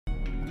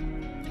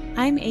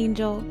I'm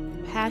Angel,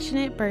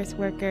 passionate birth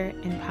worker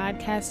and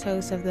podcast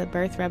host of the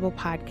Birth Rebel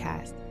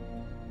podcast.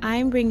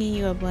 I'm bringing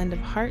you a blend of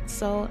heart,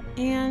 soul,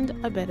 and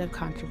a bit of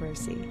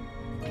controversy.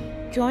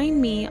 Join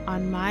me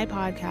on my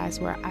podcast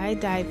where I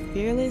dive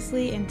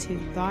fearlessly into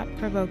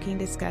thought-provoking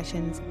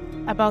discussions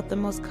about the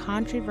most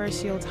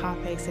controversial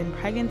topics in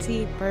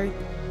pregnancy, birth,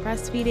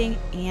 breastfeeding,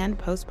 and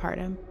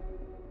postpartum.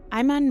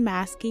 I'm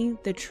unmasking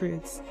the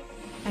truths.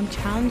 I'm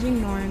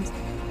challenging norms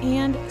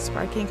and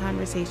sparking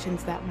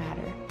conversations that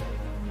matter.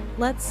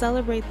 Let's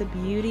celebrate the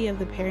beauty of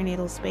the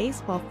perinatal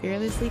space while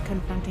fearlessly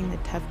confronting the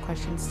tough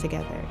questions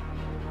together.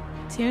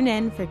 Tune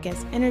in for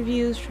guest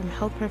interviews from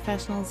health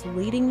professionals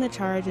leading the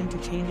charge into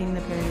changing the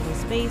perinatal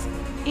space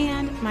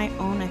and my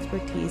own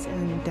expertise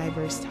in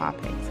diverse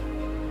topics.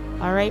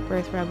 All right,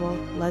 Birth Rebel,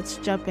 let's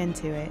jump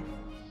into it.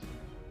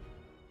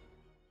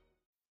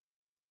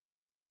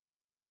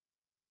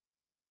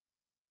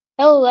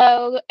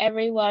 Hello,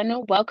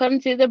 everyone.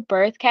 Welcome to the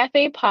Birth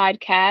Cafe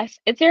podcast.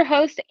 It's your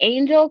host,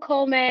 Angel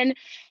Coleman,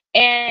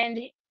 and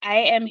I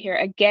am here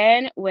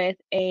again with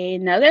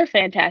another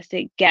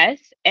fantastic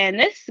guest. And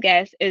this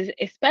guest is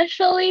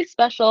especially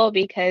special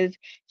because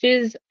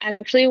she's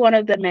actually one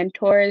of the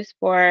mentors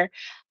for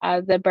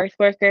the Birth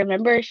Worker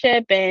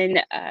membership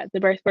and the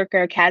Birth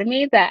Worker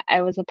Academy that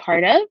I was a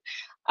part of.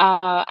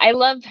 I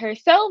loved her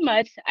so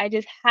much, I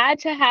just had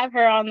to have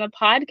her on the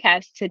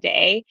podcast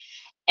today.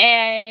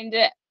 And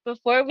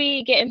before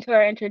we get into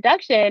our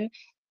introduction,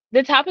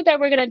 the topic that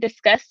we're going to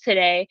discuss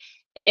today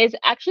is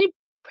actually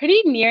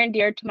pretty near and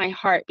dear to my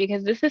heart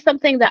because this is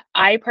something that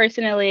I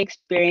personally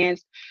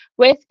experienced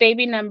with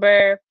baby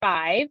number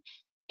 5.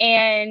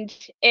 And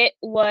it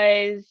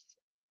was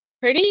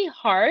pretty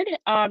hard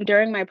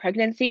during my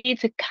pregnancy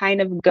to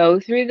kind of go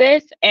through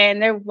this. And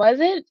there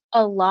wasn't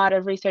a lot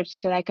of research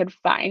that I could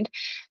find.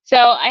 So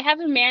I have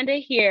Amanda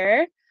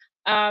here.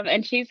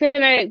 And she's going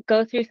to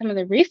go through some of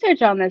the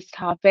research on this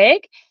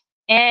topic.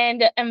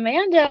 And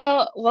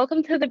Amanda,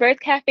 welcome to the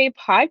Birth Cafe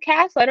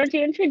podcast. Why don't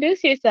you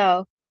introduce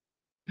yourself?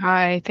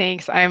 Hi,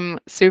 thanks. I'm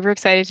super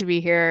excited to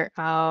be here.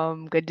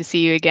 Good to see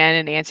you again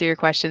and answer your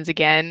questions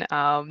again.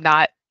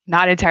 Not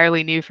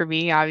entirely new for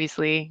me,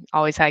 obviously.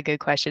 Always had good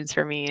questions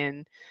for me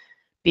and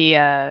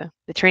the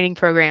training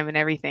program and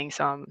everything.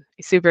 So I'm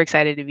super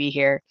excited to be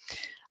here.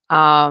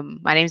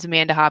 My name's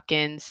Amanda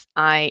Hopkins.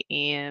 I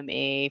am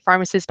a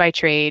pharmacist by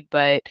trade,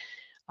 but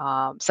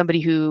somebody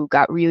who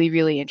got really,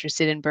 really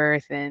interested in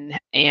birth and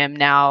am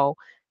now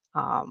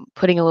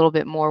putting a little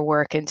bit more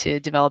work into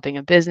developing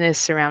a business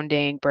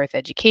surrounding birth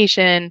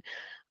education,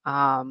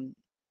 um,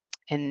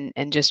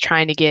 and just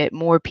trying to get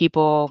more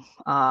people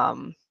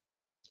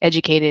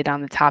educated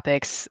on the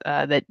topics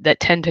that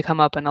tend to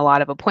come up in a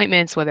lot of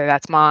appointments, whether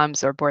that's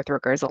moms or birth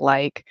workers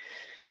alike.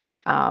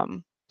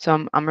 So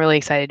I'm really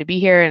excited to be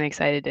here and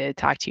excited to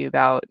talk to you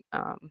about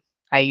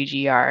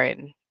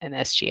IUGR and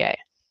SGA.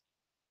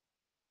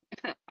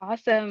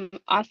 Awesome,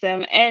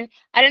 awesome. And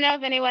I don't know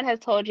if anyone has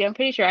told you, I'm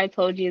pretty sure I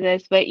told you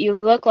this, but you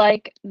look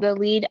like the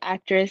lead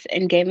actress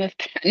in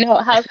no,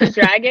 House of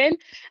Dragon.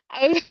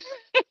 I was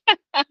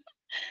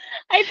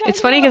I talk It's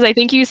funny about because I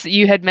think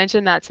you had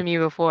mentioned that to me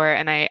before,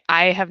 and I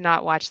have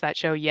not watched that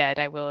show yet.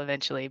 I will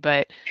eventually,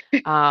 but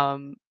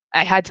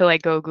I had to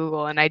like go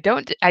Google, and I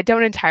don't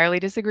entirely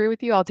disagree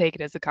with you. I'll take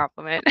it as a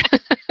compliment.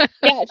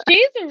 yeah,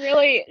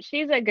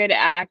 she's a good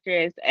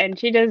actress and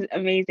she does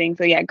amazing.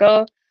 So yeah,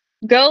 go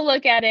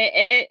look at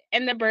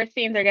and the birth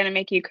scenes are gonna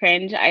make you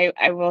cringe.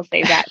 I will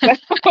say that.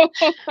 So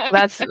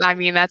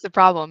That's a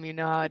problem. You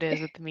know how it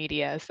is with the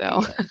media.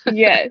 So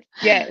yes,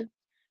 yes.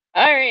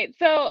 All right.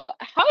 So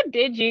how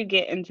did you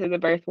get into the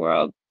birth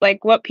world?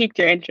 Like what piqued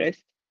your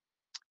interest?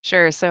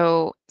 Sure.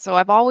 So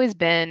I've always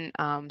been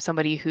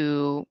somebody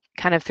who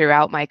kind of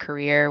throughout my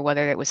career,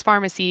 whether it was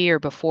pharmacy or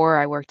before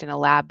I worked in a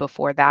lab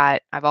before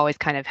that, I've always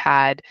kind of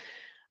had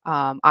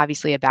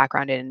obviously a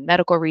background in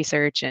medical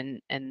research and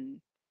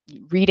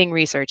reading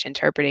research,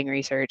 interpreting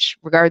research,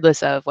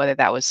 regardless of whether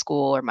that was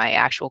school or my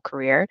actual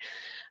career.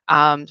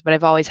 But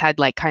I've always had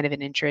like kind of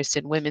an interest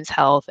in women's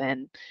health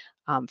and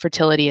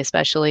fertility,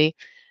 especially.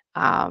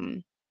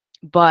 Um,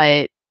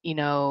 but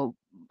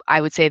I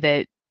would say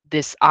that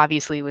this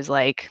obviously was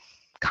like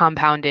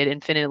compounded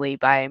infinitely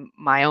by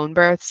my own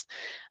births.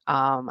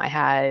 I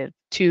had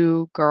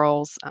 2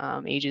 girls,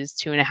 ages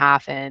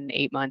 2.5 and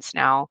 8 months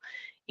now,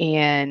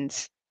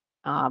 and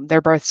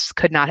their births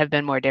could not have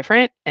been more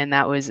different. And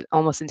that was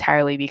almost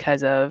entirely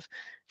because of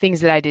things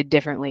that I did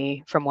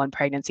differently from one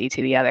pregnancy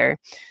to the other.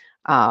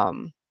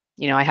 Um,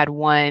 I had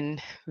one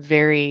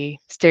very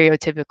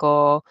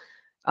stereotypical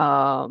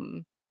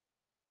um,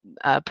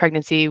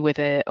 pregnancy with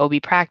an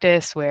OB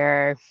practice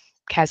where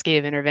cascade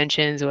of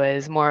interventions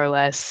was more or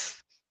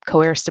less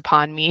coerced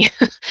upon me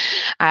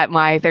at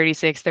my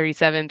 36,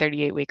 37,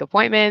 38-week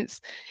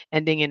appointments,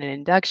 ending in an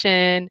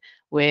induction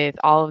with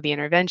all of the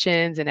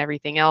interventions and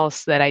everything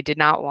else that I did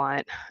not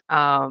want.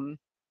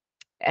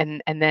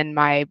 And then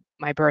my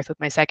birth with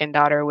my second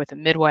daughter with a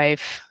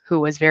midwife who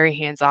was very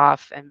hands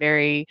off and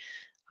very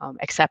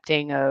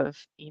accepting of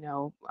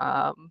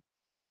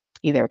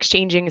either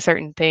exchanging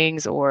certain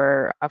things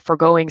or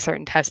foregoing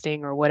certain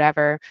testing or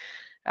whatever,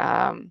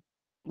 um,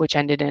 which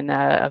ended in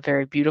a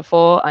very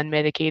beautiful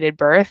unmedicated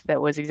birth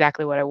that was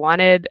exactly what I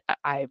wanted.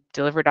 I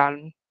delivered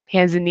on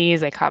hands and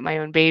knees. I caught my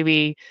own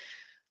baby.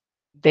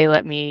 They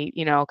let me,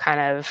 kind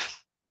of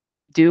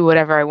do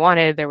whatever I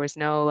wanted. There was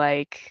no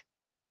like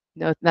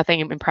no nothing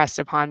impressed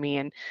upon me.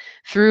 And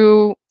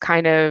through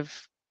kind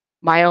of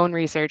my own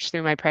research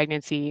through my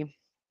pregnancy,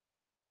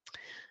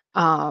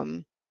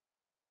 um,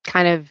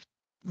 kind of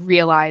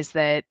realized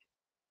that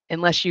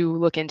unless you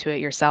look into it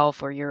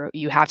yourself or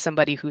you have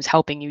somebody who's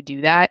helping you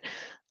do that,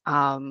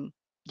 um,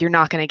 you're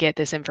not going to get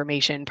this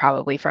information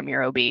probably from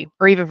your OB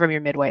or even from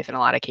your midwife in a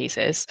lot of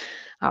cases,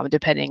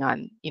 depending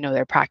on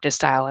their practice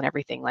style and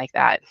everything like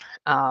that.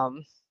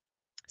 Um,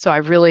 so I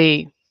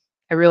really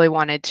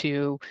wanted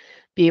to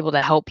be able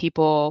to help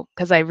people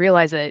because I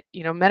realize that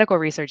medical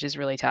research is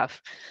really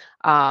tough.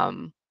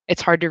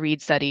 It's hard to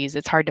read studies,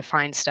 it's hard to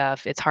find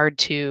stuff, it's hard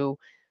to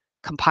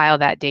compile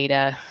that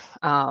data.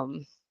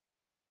 Um,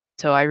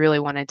 so I really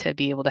wanted to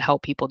be able to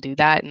help people do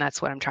that, and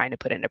that's what I'm trying to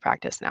put into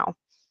practice now.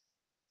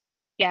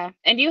 Yeah,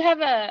 and you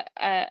have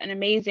an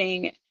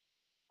amazing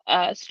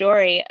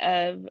story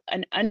of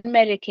an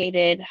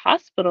unmedicated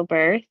hospital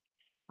birth,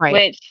 Right.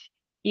 which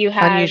you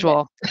have.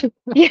 Unusual.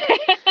 Yeah,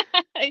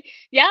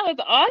 yeah,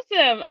 it's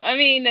awesome. I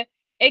mean,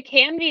 it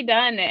can be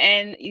done,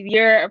 and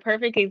you're a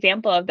perfect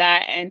example of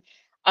that. And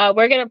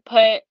we're gonna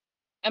put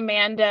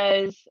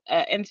Amanda's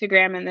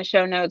Instagram in the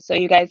show notes so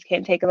you guys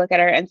can take a look at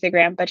her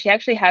Instagram. But she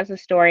actually has a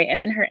story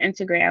in her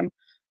Instagram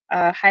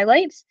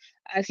highlights,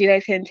 so you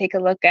guys can take a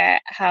look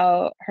at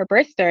how her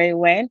birth story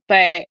went.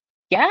 But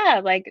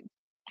yeah, like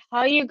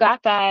how you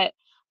got that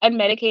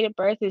unmedicated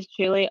birth is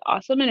truly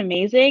awesome and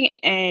amazing,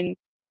 and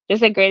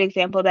just a great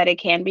example that it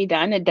can be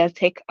done. It does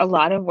take a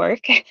lot of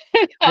work.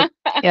 Yep.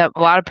 Yep.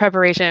 A lot of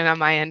preparation on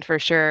my end for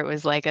sure. It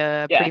was like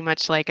a Yeah. pretty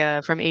much like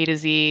a from A to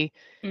Z,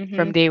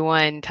 from Mhm. day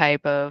one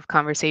type of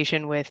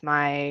conversation with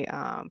my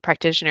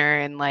practitioner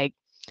and like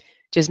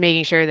just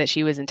making sure that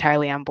she was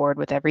entirely on board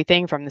with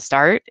everything from the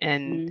start.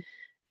 And Mhm.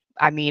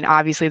 I mean,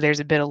 obviously, there's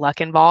a bit of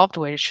luck involved,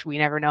 which we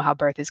never know how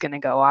birth is going to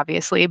go,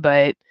 obviously,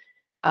 but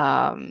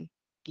um,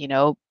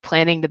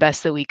 planning the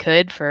best that we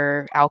could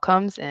for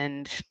outcomes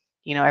and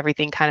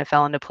everything kind of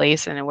fell into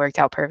place and it worked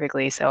out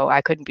perfectly. So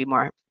I couldn't be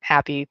more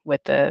happy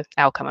with the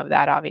outcome of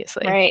that,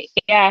 obviously. Right.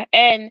 Yeah.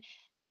 And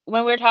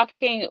when we're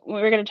talking,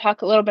 we're going to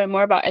talk a little bit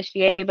more about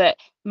SGA, but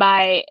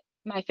my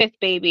fifth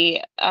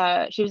baby,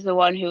 she was the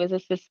one who was a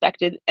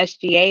suspected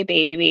SGA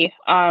baby.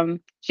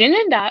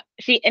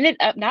 She ended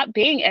up not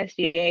being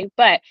SGA,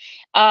 but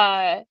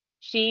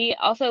she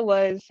also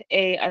was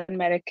a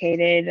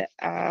unmedicated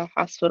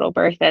hospital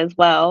birth as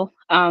well.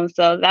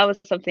 So that was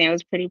something I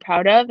was pretty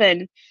proud of,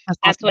 and That's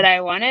that's what awesome.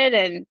 I wanted.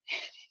 And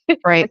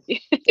Right.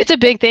 It's a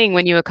big thing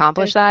when you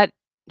accomplish it's, that,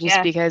 just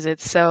yeah. because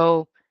it's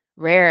so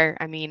rare.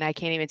 I mean, I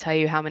can't even tell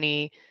you how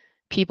many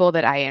people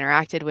that I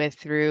interacted with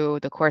through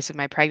the course of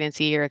my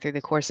pregnancy or through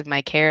the course of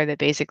my care that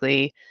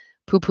basically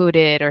poo-pooed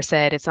it or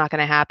said it's not going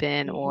to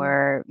happen Mhm.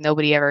 or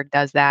nobody ever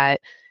does that.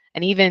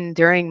 And even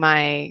during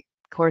my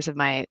course of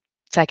my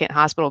second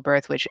hospital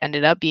birth, which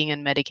ended up being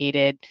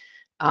unmedicated,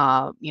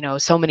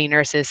 so many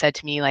nurses said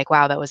to me like,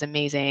 "Wow, that was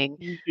amazing."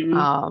 Mhm.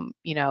 Um,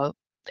 you know,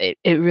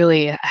 it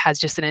really has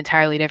just an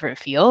entirely different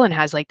feel and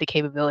has like the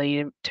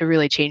capability to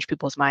really change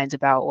people's minds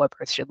about what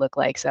birth should look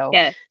like. So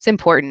Yeah. it's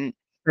important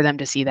for them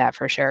to see that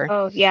for sure.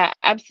 Oh, yeah,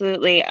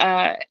 absolutely.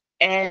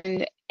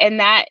 And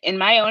that in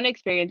my own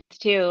experience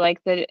too,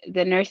 like the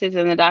nurses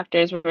and the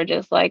doctors were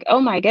just like, "Oh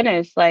my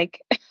goodness, like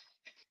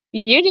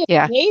you did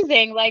Yeah,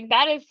 amazing. Like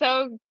that is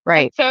so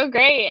right. that's so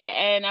great."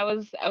 And I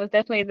was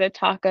definitely the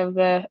talk of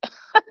the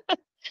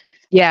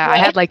Yeah, I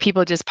the had like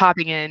people just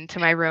popping into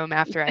my room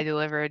after I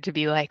delivered to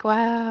be like,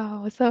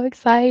 "Wow, so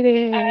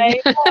exciting."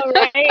 I know,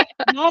 right?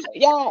 No,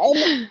 yeah,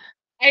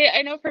 and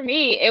I know for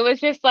me, it was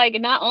just like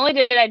not only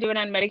did I do an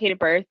unmedicated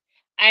birth,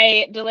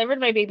 I delivered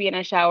my baby in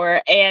a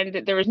shower,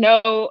 and there was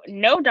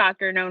no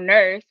doctor, no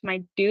nurse.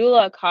 My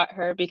doula caught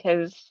her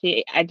because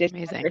I just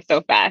had her Amazing.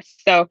 so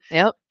fast. So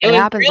Yep, it it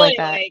was happens like really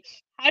that. like,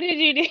 how did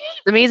you do?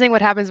 It's amazing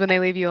what happens when they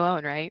leave you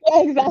alone, right?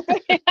 Yeah,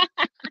 exactly.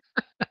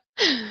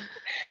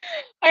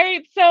 All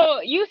right,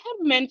 so you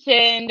have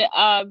mentioned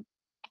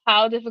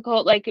how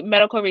difficult like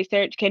medical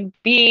research can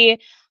be.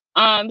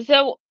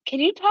 So can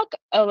you talk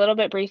a little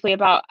bit briefly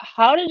about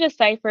how to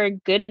decipher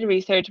good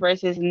research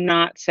versus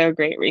not so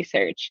great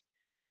research?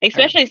 Sure.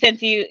 Especially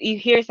since you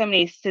hear so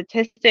many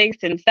statistics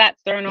and stats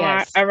thrown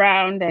Yes.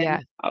 around and Yeah.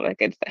 all that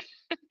good stuff.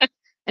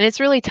 And it's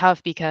really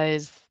tough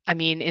because I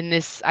mean, in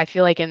this, I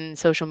feel like in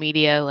social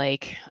media,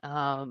 like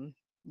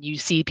you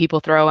see people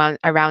throw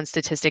around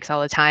statistics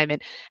all the time,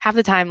 and half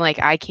the time, like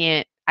I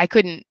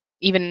couldn't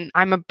even.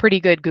 I'm a pretty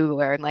good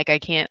Googler, and like I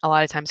can't a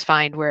lot of times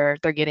find where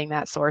they're getting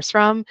that source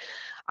from.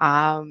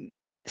 Um,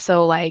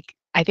 so like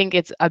I think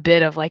it's a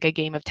bit of like a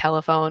game of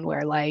telephone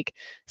where like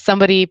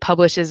somebody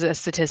publishes a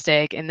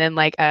statistic and then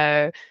like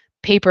a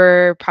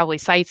paper probably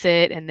cites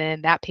it and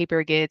then that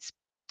paper gets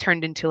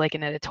turned into like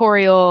an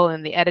editorial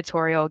and the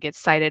editorial gets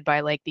cited by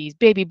like these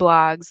baby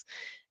blogs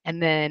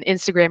and then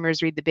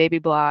Instagrammers read the baby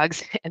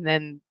blogs, and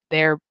then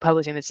they're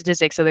publishing the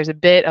statistics. So there's a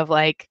bit of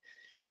like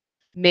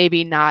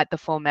maybe not the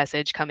full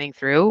message coming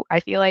through. I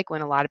feel like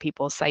when a lot of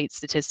people cite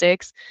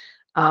statistics,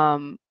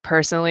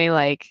 personally,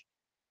 like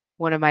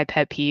one of my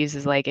pet peeves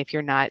is like if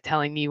you're not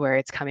telling me where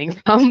it's coming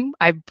from,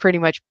 I pretty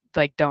much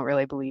like don't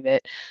really believe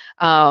it,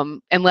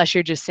 unless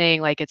you're just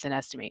saying like it's an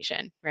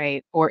estimation,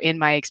 right? Or in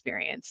my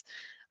experience,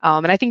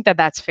 and I think that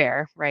that's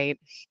fair, right?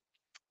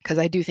 Because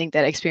I do think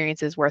that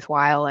experience is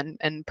worthwhile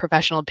and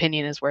professional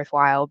opinion is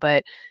worthwhile.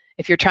 But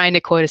if you're trying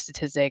to quote a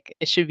statistic,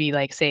 it should be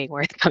like saying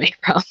where it's coming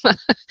from.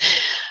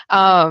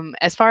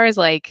 As far as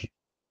like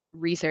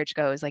research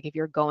goes, like if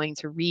you're going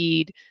to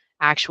read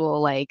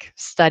actual like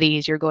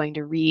studies, you're going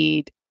to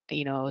read,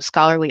 you know,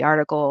 scholarly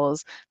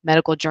articles,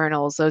 medical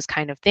journals, those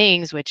kind of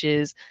things, which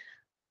is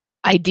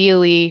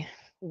ideally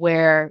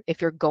where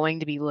if you're going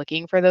to be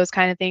looking for those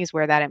kind of things,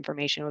 where that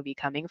information would be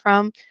coming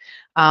from.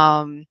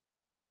 Um,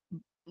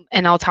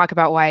 and I'll talk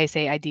about why I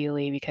say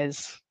ideally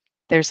because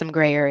there's some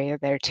gray area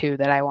there too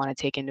that I want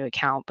to take into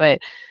account. But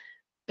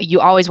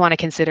you always want to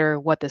consider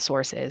what the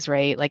source is,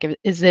 right? Like,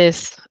 is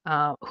this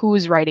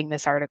who's writing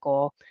this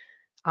article?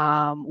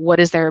 What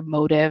is their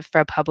motive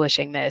for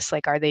publishing this?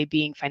 Like, are they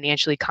being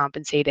financially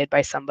compensated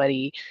by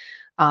somebody?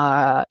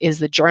 Is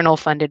the journal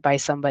funded by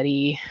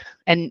somebody?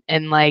 And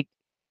like,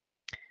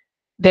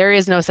 there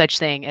is no such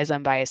thing as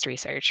unbiased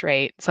research,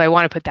 right? So I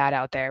want to put that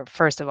out there.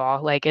 First of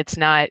all, like it's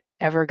not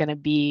ever going to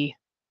be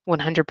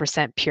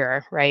 100%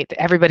 pure, right?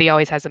 Everybody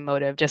always has a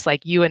motive, just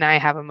like you and I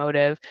have a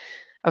motive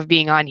of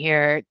being on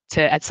here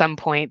to at some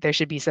point there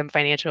should be some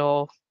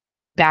financial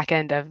back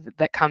end of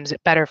that comes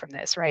better from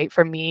this, right?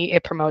 For me,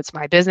 it promotes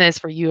my business.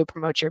 For you, it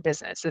promotes your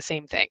business. The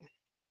same thing.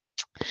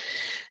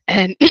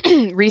 And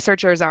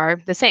researchers are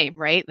the same,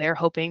 right? They're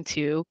hoping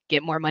to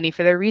get more money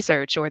for their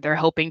research, or they're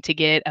hoping to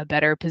get a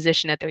better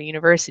position at their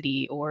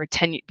university, or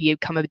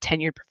become a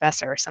tenured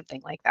professor or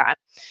something like that.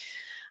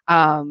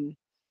 Um,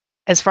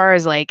 as far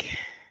as like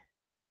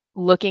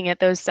looking at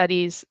those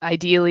studies,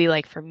 ideally,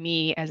 like for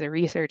me as a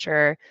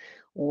researcher,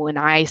 when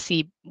I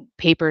see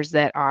papers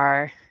that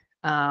are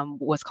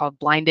what's called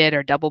blinded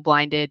or double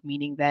blinded,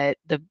 meaning that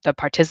the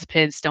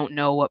participants don't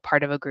know what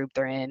part of a group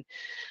they're in.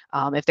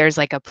 If there's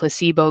like a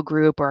placebo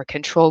group or a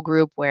control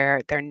group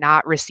where they're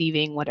not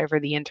receiving whatever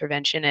the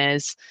intervention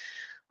is,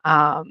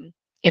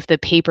 if the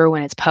paper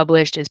when it's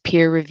published is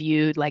peer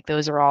reviewed, like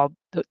those are all,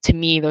 to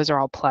me, those are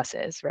all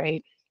pluses,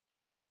 right?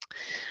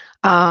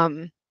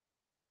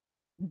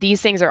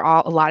 These things are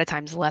all a lot of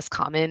times less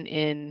common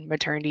in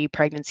maternity,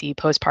 pregnancy,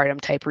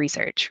 postpartum type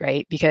research,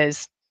 right?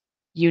 Because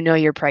you know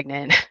you're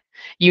pregnant,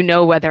 you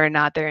know whether or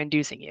not they're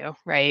inducing you,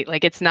 right?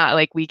 Like it's not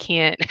like we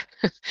can't,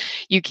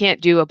 you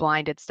can't do a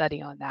blinded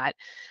study on that.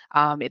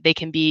 They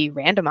can be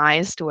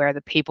randomized where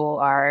the people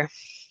are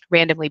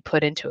randomly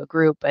put into a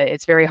group, but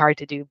it's very hard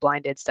to do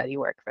blinded study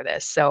work for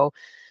this. So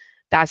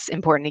that's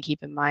important to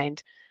keep in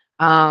mind.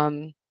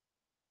 Um,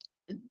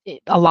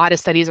 a lot of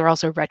studies are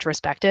also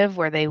retrospective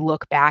where they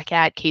look back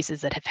at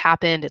cases that have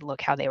happened and look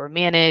how they were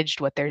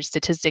managed, what their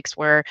statistics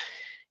were.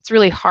 It's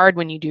really hard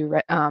when you do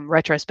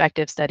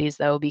retrospective studies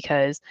though,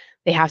 because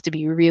they have to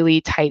be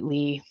really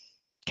tightly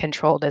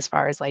controlled as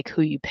far as like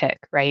who you pick,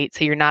 right?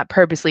 So you're not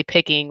purposely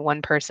picking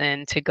one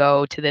person to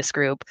go to this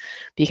group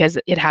because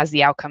it has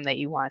the outcome that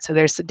you want. So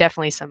there's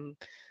definitely some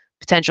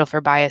potential for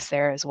bias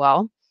there as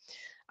well.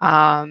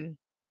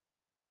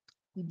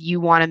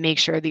 You want to make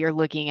sure that you're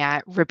looking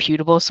at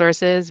reputable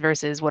sources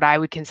versus what I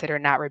would consider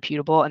not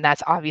reputable, and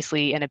that's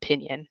obviously an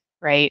opinion,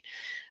 right?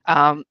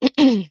 Um,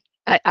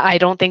 I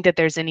don't think that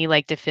there's any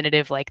like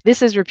definitive like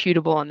this is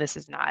reputable and this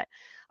is not.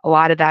 A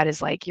lot of that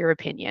is like your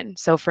opinion.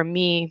 So for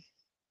me,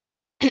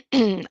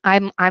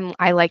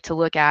 I like to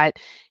look at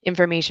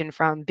information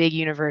from big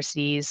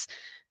universities,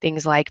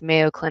 things like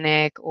Mayo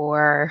Clinic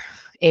or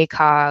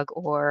ACOG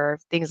or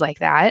things like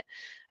that,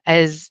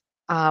 as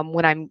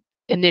when I'm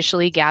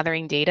initially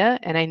gathering data,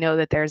 and I know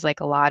that there's like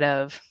a lot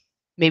of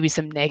maybe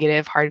some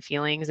negative hard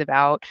feelings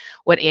about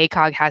what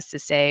ACOG has to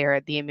say or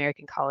the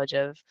American College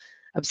of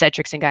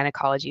Obstetrics and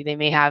Gynecology. You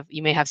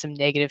may have some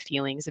negative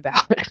feelings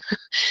about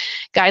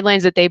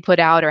guidelines that they put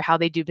out or how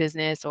they do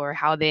business or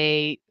how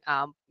they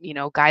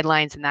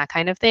guidelines and that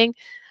kind of thing.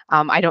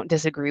 I don't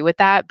disagree with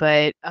that,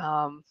 but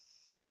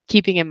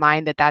keeping in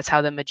mind that that's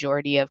how the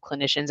majority of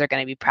clinicians are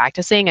going to be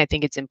practicing, I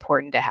think it's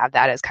important to have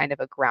that as kind of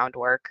a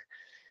groundwork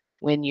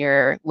when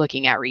you're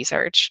looking at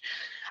research.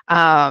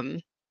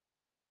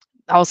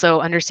 Also,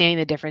 understanding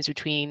the difference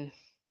between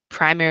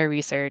primary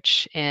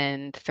research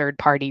and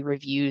third-party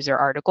reviews or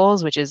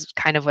articles, which is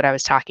kind of what I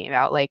was talking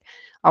about. Like,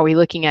 are we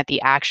looking at the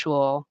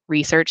actual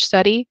research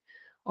study,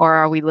 or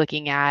are we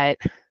looking at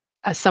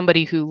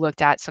somebody who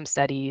looked at some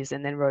studies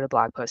and then wrote a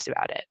blog post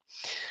about it?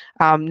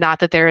 Not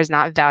that there is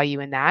not value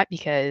in that,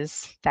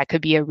 because that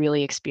could be a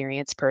really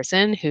experienced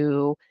person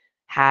who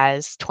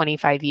has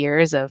 25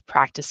 years of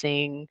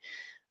practicing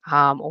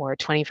or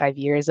 25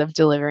 years of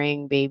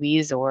delivering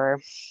babies, or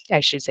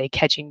I should say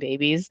catching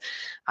babies.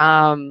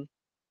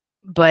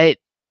 But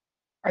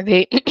are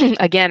they,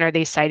 again, are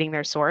they citing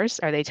their source?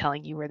 Are they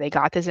telling you where they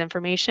got this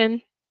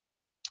information?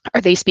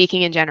 Are they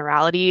speaking in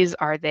generalities?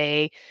 Are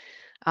they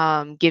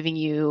giving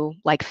you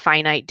like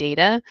finite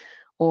data?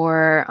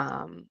 Or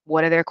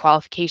what are their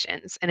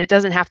qualifications? And it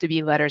doesn't have to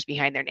be letters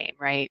behind their name,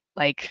 right?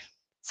 Like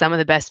some of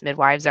the best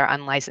midwives are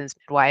unlicensed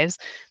midwives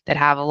that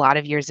have a lot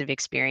of years of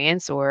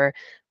experience, or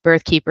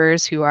birth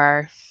keepers who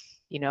are,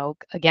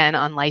 again,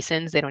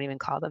 unlicensed. They don't even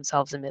call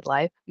themselves a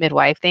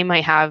midwife. They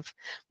might have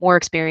more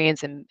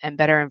experience and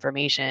better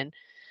information.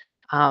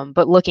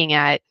 But looking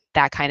at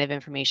that kind of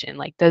information,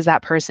 like does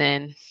that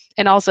person,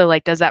 and also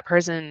like does that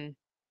person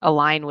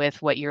align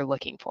with what you're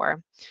looking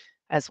for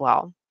as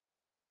well?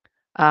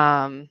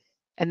 Um,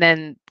 and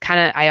then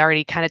I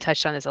already kind of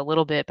touched on this a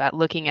little bit, but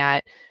looking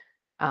at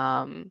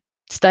um,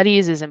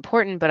 studies is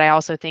important, but I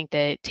also think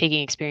that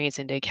taking experience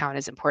into account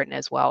is important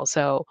as well.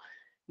 So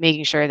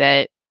making sure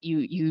that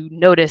you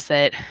notice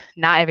that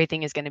not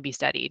everything is going to be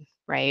studied,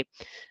 right?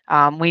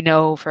 We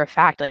know for a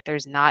fact that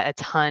there's not a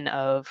ton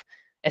of,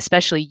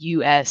 especially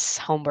U.S.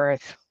 home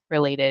birth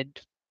related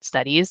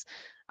studies,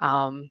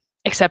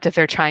 except if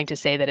they're trying to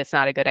say that it's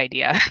not a good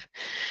idea.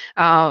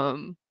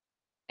 um,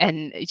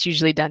 and it's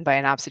usually done by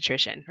an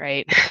obstetrician,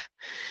 right?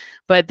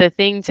 But the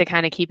thing to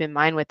kind of keep in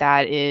mind with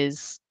that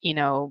is,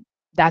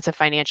 that's a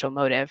financial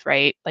motive,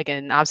 right? Like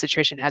an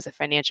obstetrician has a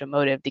financial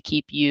motive to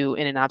keep you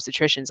in an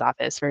obstetrician's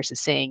office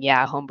versus saying,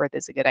 yeah, home birth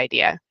is a good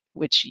idea,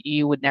 which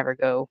you would never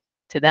go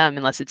to them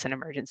unless it's an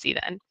emergency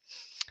then.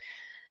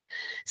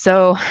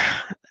 So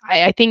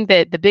I think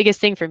that the biggest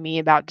thing for me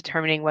about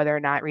determining whether or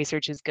not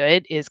research is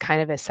good is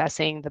kind of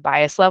assessing the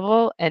bias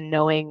level and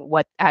knowing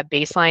what at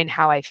baseline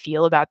how I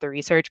feel about the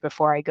research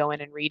before I go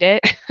in and read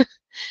it.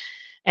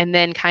 And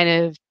then kind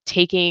of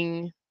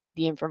taking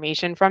the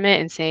information from it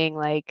and saying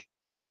like,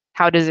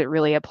 how does it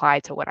really apply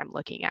to what I'm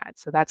looking at?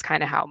 So that's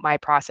kind of how my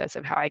process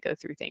of how I go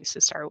through things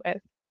to start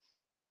with.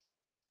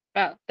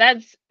 Wow,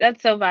 that's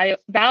so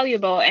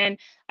valuable, and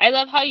I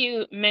love how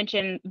you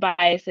mention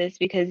biases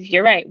because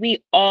you're right.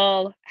 We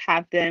all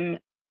have them,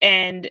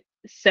 and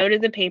so do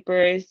the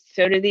papers.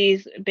 So do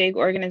these big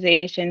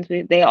organizations.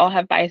 They all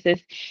have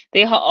biases.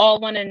 They all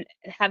want to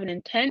have an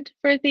intent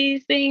for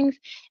these things,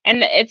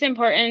 and it's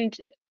important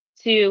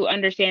to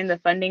understand the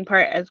funding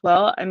part as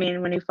well. I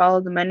mean, when you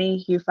follow the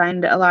money, you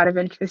find a lot of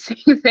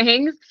interesting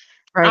things,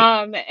 Right.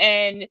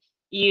 and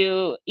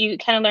you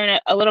kind of learn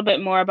a little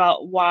bit more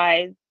about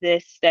why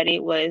this study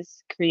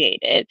was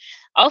created.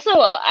 Also,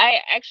 I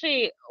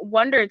actually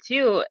wonder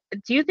too,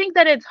 do you think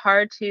that it's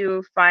hard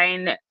to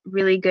find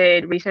really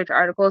good research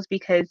articles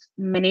because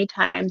many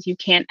times you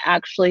can't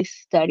actually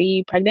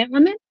study pregnant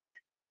women?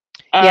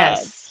 Uh,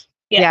 Yes.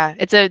 yeah, Yeah,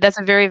 that's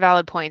a very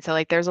valid point. So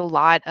like there's a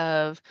lot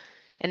of,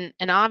 and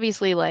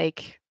obviously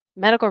like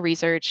medical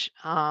research,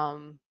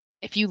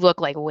 if you look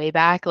like way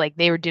back, like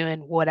they were doing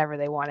whatever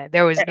they wanted.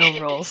 There was no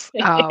rules.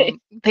 right.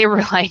 They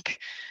were like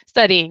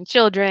studying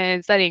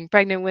children, studying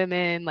pregnant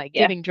women, like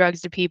Yeah, giving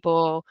drugs to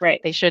people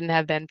right. they shouldn't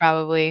have been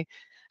probably.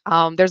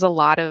 There's a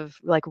lot of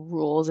like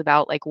rules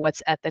about like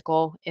what's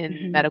ethical in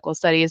Hmm. medical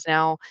studies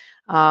now,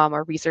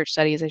 or research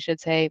studies, I should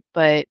say.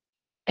 But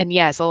and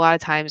yes, a lot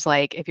of times,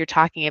 like if you're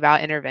talking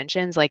about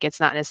interventions, like it's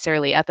not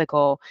necessarily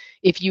ethical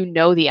if you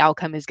know the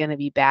outcome is going to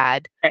be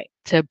bad Right.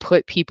 to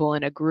put people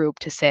in a group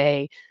to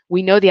say,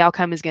 we know the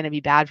outcome is going to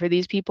be bad for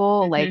these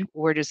people, like Hmm.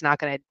 we're just not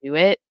going to do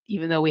it,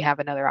 even though we have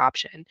another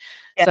option.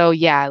 Yeah. So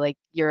yeah, like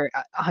you're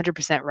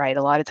 100% right.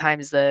 A lot of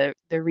times the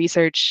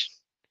research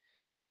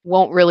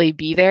won't really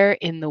be there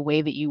in the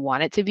way that you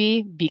want it to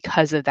be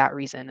because of that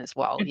reason as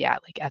well. Yeah,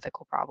 like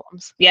ethical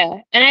problems. Yeah,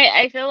 and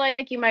I feel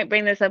like you might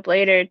bring this up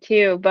later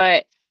too,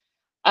 but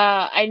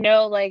I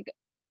know, like,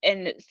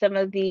 in some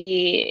of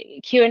the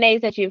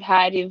Q&As that you've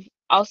had, you've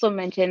also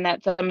mentioned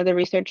that some of the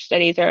research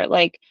studies are,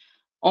 like,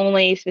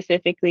 only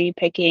specifically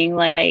picking,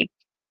 like,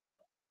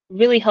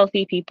 really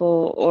healthy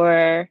people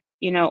or,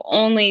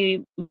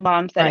 only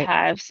moms that Right,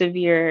 have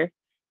severe,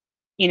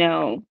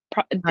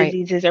 right,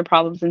 diseases or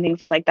problems and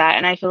things like that,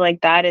 and I feel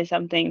like that is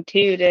something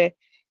too to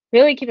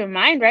really keep in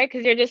mind, right? Because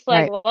 'Cause you're just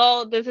like, right.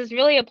 "Well, does this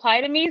really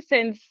apply to me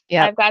since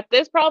Yep. I've got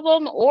this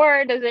problem,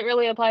 or does it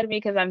really apply to me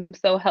because 'cause I'm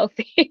so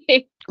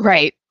healthy?"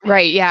 Right,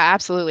 right. Yeah,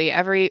 absolutely.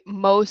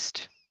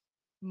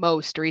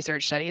 Most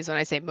research studies, when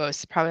I say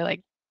most, probably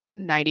like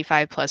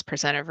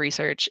 95+% of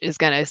research is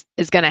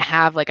gonna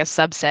have like a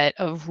subset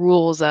of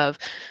rules of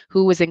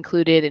who was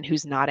included and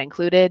who's not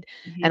included.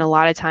 And Mhm. a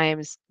lot of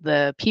times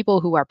the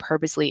people who are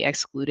purposely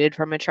excluded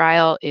from a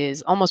trial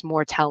is almost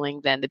more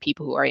telling than the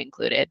people who are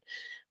included.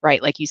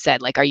 Right? Like you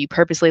said, like are you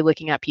purposely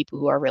looking at people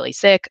who are really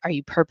sick? Are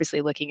you purposely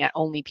looking at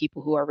only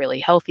people who are really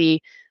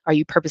healthy? Are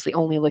you purposely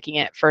only looking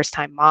at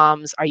first-time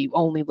moms? Are you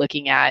only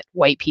looking at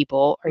white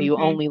people? Are you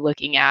Mhm. only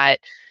looking at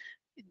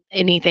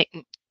anything?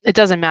 It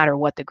doesn't matter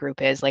what the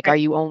group is. Like, are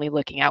Right. you only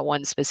looking at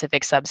one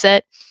specific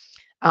subset?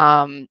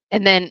 And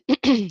then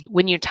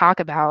when you talk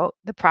about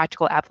the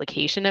practical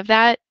application of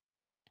that,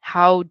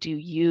 how do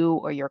you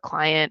or your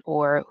client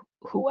or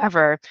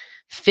whoever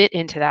fit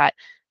into that?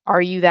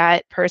 Are you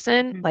that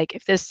person? Mhm. Like,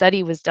 if this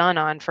study was done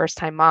on first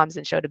time moms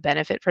and showed a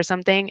benefit for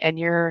something, and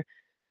you're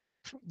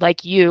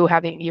like you're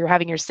having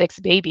your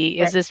sixth baby,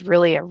 is Right. this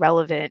really a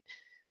relevant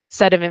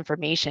set of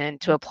information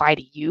to apply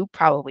to you?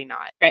 Probably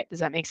not. Right. Does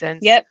that make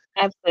sense? Yep,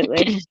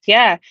 absolutely.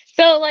 Yeah.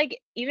 So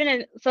like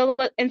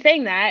in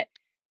saying that,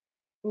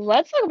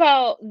 let's talk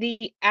about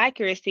the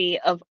accuracy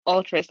of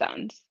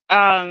ultrasounds.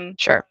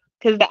 Sure.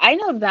 Because I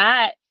know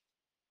that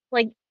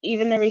like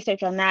even the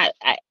research on that,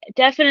 I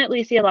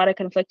definitely see a lot of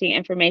conflicting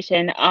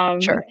information.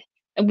 Sure.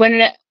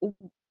 When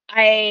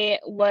I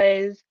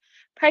was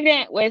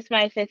pregnant with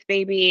my fifth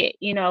baby,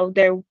 you know,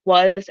 there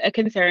was a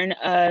concern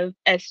of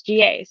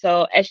SGA.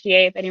 So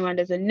SGA, if anyone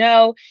doesn't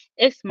know,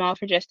 is small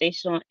for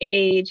gestational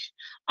age.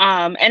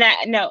 And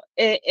I no,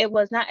 it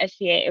was not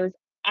SGA, it was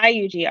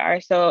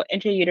IUGR, so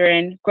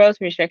intrauterine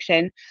growth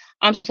restriction.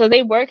 So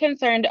they were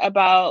concerned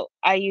about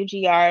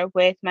IUGR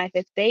with my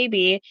fifth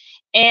baby.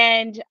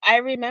 And I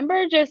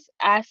remember just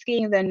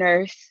asking the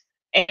nurse,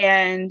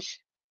 and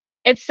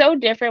it's so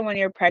different when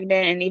you're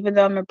pregnant. And even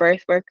though I'm a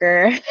birth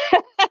worker,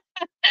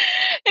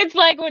 it's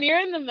like when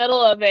you're in the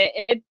middle of it,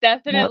 it's Yep.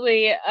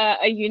 definitely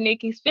a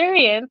unique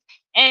experience.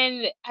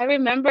 And I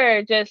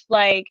remember just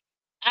like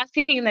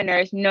asking the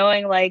nurse,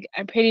 knowing like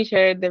I'm pretty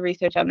sure the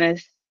research on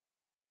this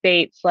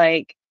states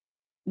like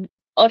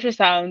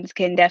ultrasounds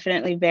can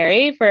definitely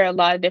vary for a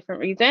lot of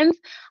different reasons.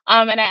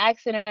 And I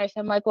asked the nurse,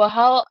 I'm like, well,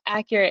 how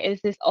accurate is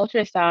this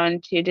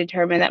ultrasound to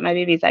determine that my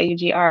baby's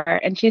IUGR?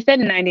 And she said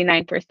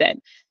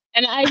 99%.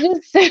 And I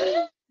just,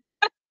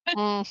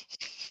 Mm,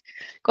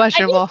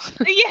 I questionable. just,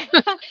 yeah,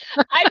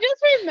 I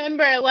just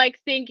remember like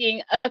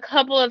thinking a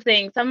couple of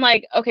things. I'm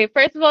like, okay,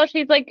 first of all,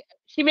 she's like,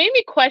 she made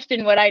me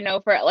question what I know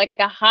for like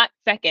a hot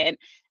second.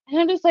 And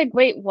I'm just like,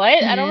 wait,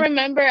 what? I don't Hmm.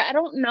 remember. I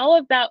don't know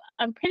if that,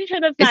 I'm pretty sure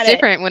that's It's not it.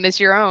 different when it's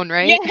your own, Yeah,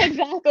 right?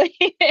 exactly.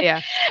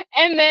 Yeah,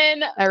 And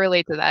then I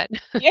relate to that.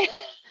 yeah.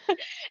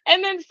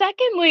 And then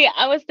secondly,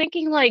 I was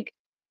thinking like,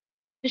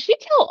 does she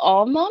tell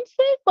all moms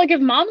this? Like if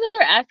moms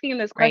are asking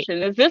this Right.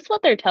 question, is this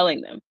what they're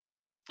telling them?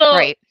 So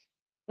Right.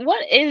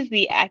 what is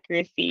the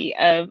accuracy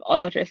of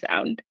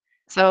ultrasound?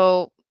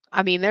 So,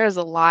 I mean, there's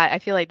a lot. I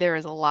feel like there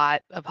is a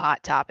lot of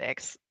hot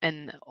topics,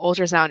 and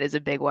ultrasound is a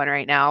big one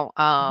right now.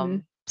 Hmm.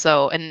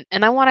 So, and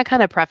I want to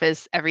kind of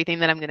preface everything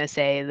that I'm going to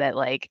say that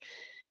like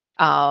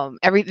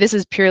every this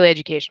is purely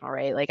educational,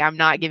 right? Like I'm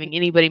not giving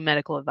anybody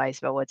medical advice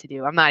about what to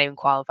do. I'm not even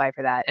qualified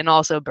for that. And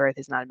also birth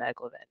is not a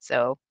medical event.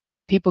 So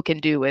people can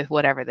do with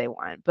whatever they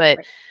want. But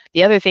Right.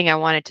 the other thing I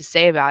wanted to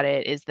say about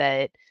it is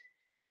that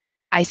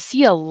I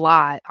see a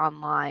lot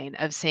online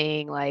of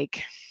saying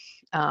like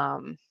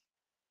um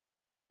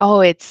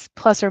oh, it's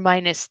plus or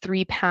minus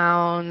 3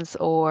 pounds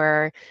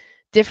or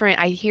different.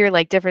 I hear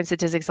like different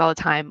statistics all the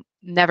time,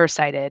 never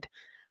cited.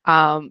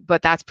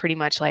 But that's pretty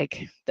much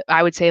like,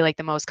 I would say like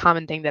the most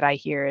common thing that I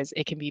hear is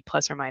it can be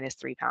plus or minus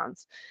 3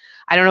 pounds.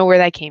 I don't know where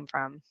that came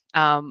from.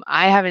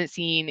 I haven't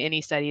seen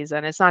any studies,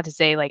 and it's not to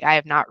say like I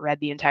have not read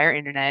the entire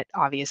internet,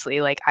 obviously.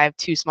 Like I have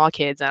two small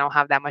kids, I don't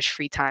have that much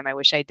free time. I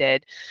wish I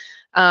did.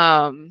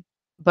 Um,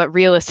 but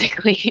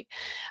realistically,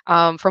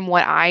 from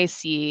what I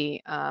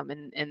see,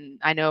 and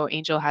I know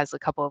Angel has a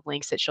couple of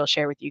links that she'll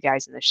share with you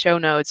guys in the show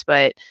notes,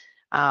 but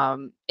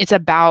it's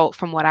about,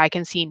 from what I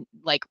can see,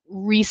 like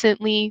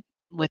recently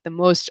with the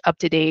most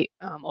up-to-date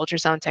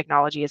ultrasound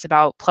technology, it's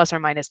about plus or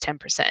minus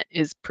 10%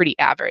 is pretty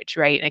average,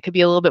 right? And it could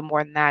be a little bit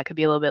more than that, it could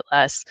be a little bit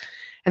less.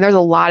 And there's a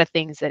lot of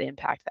things that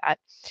impact that.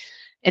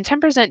 And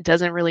 10%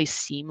 doesn't really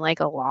seem like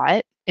a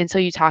lot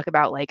until you talk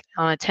about like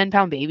on a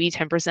 10-pound baby,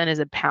 10% is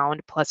a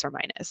pound plus or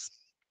minus.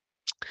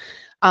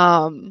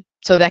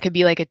 So that could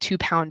be like a 2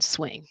 pound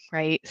swing,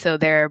 right? So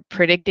they're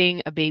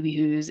predicting a baby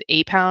who's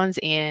 8 pounds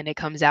and it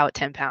comes out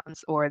 10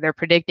 pounds. Or they're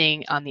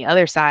predicting on the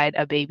other side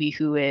a baby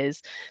who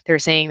is, they're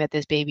saying that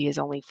this baby is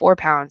only 4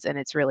 pounds and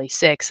it's really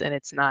 6 and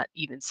it's not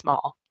even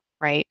small,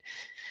 right?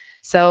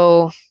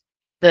 So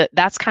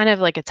that's kind of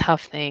like a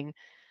tough thing.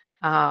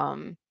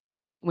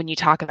 When you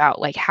talk about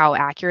like how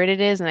accurate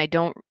it is, and I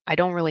don't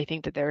really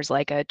think that there's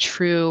like a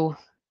true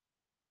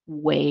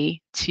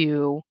way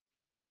to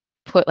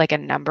put like a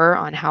number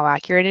on how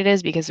accurate it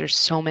is because there's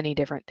so many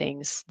different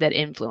things that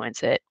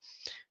influence it,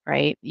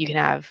 right? You can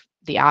have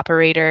the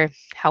operator,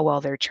 how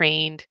well they're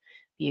trained,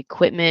 the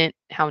equipment,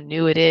 how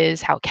new it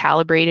is, how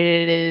calibrated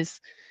it is,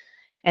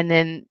 and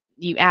then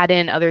you add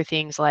in other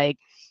things like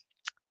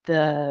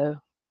the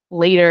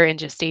later in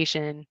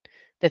gestation,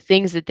 the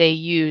things that they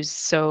use.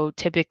 So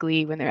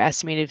typically when they're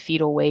estimated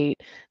fetal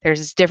weight,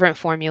 there's different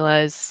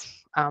formulas.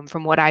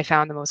 From what I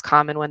found, the most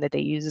common one that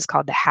they use is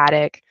called the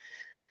haddock,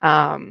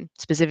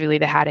 specifically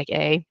the haddock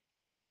A.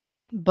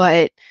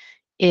 But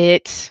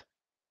it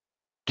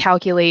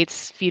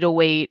calculates fetal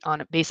weight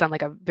on based on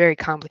like a very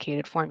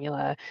complicated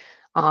formula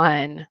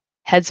on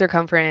head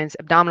circumference,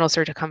 abdominal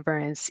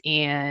circumference,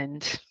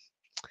 and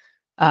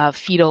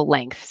fetal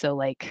length. So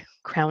like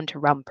crown to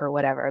rump or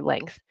whatever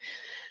length.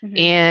 Hmm.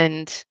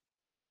 And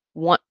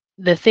one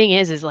the thing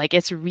is like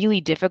it's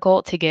really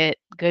difficult to get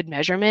good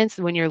measurements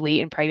when you're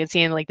late in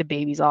pregnancy and like the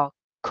baby's all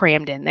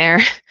crammed in there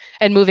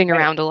and moving Right.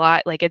 around a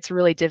lot. Like it's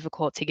really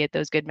difficult to get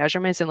those good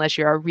measurements unless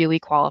you're a really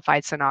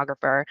qualified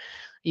sonographer,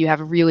 you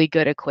have really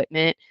good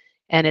equipment,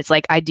 and it's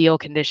like ideal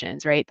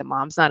conditions, right? The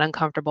mom's not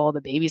uncomfortable,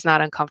 the baby's not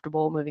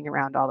uncomfortable moving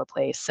around all the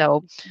place.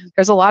 So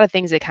there's a lot of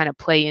things that kind of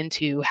play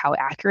into how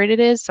accurate it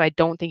is. So I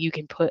don't think you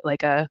can put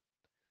like a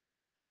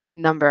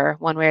number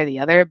one way or the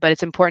other, but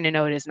it's important to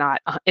know it is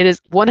not, it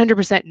is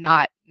 100%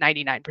 not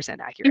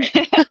 99% accurate.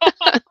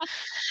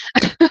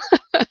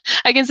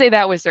 I can say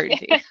that with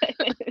certainty.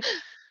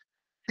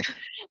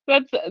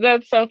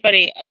 That's so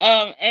funny.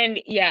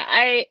 And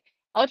yeah,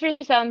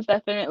 ultrasounds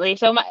definitely.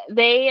 So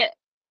they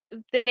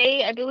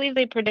I believe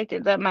they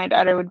predicted that my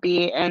daughter would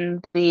be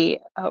in the,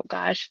 oh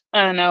gosh,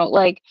 I don't know,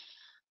 like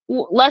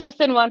less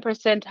than 1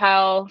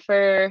 percentile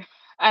for,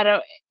 I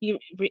don't,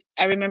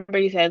 I remember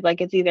you said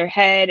like it's either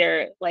head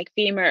or like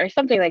femur or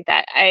something like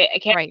that. I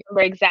can't Right.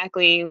 remember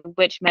exactly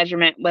which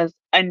measurement was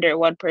under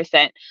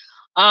 1%.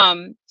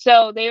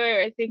 So they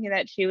were thinking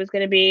that she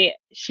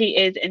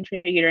is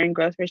intrauterine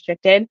growth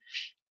restricted.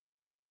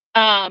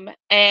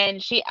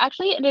 And she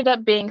actually ended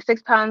up being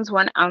 6 pounds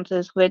 1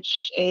 ounces, which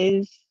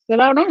is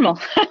about normal.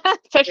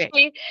 So Right.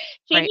 she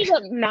Right. ended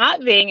up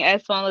not being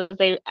as small as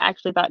they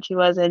actually thought she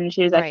was, and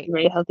she was actually Right. a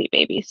very healthy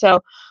baby.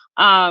 So,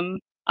 on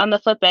the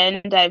flip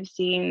end, I've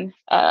seen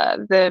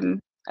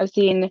 9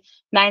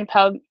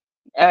 pound,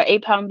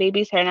 8 pound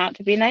babies turn out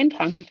to be 9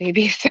 pound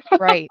babies.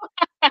 Right.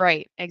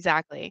 Right.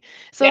 Exactly.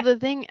 So Yeah. the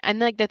thing, and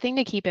like the thing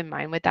to keep in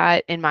mind with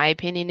that, in my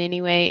opinion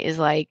anyway, is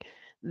like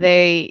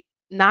they,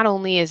 not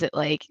only is it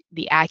like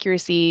the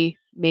accuracy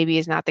maybe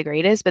is not the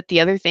greatest, but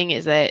the other thing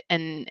is that,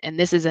 and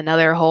this is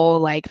another whole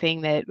like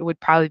thing that would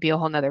probably be a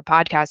whole nother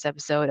podcast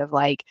episode of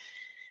like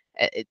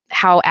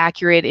how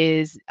accurate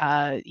is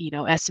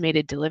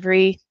estimated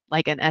delivery,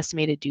 like an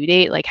estimated due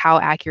date, like how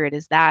accurate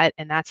is that?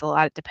 And that's a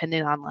lot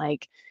dependent on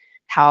like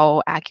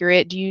how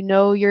accurate do you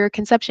know your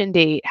conception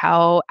date,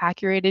 how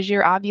accurate is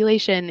your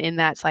ovulation in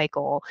that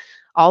cycle,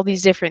 all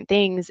these different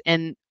things.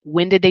 And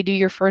when did they do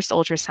your first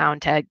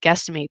ultrasound to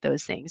guesstimate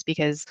those things?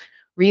 Because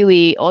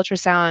really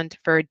ultrasound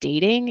for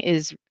dating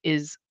is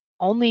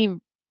only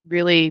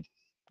really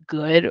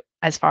good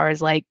as far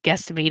as like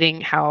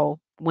guesstimating how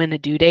when a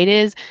due date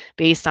is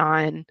based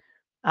on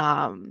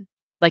um,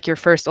 like your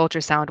first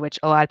ultrasound, which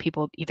a lot of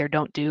people either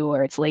don't do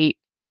or it's late.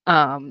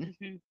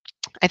 Mhm.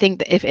 I think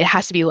that if it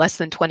has to be less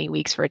than 20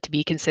 weeks for it to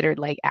be considered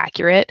like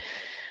accurate,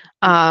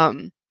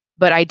 Mhm.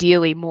 but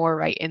ideally more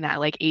right in that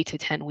like 8 to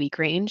 10 week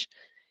range.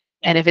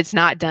 Yeah. And if it's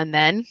not done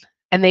then,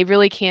 and they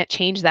really can't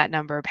change that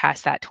number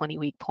past that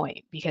 20-week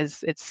point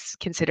because it's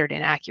considered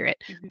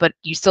inaccurate, Mhm. but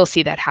you still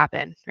see that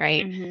happen,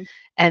 right? Mhm.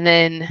 And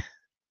then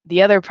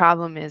the other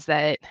problem is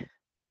that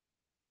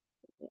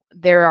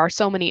there are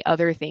so many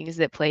other things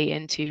that play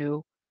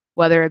into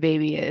whether a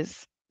baby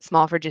is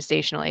small for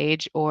gestational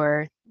age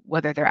or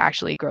whether they're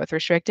actually growth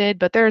restricted.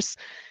 But there's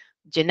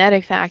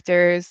genetic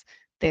factors,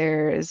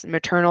 there's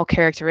maternal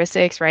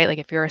characteristics, right? Like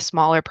if you're a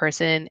smaller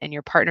person and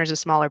your partner's a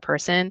smaller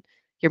person,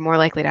 you're more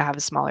likely to have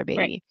a smaller Right.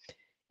 baby.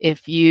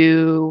 If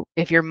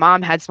your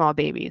mom had small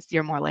babies,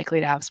 you're more likely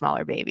to have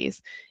smaller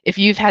babies. If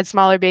you've had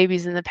smaller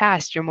babies in the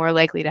past, you're more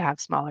likely to have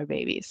smaller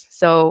babies.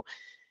 So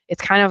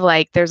it's kind of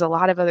like there's a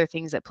lot of other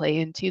things that play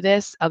into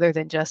this other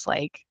than just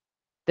like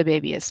the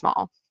baby is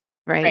small,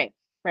 right? Right.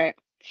 Right.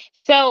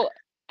 So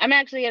I'm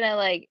actually gonna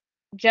like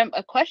jump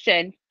a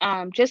question,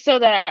 just so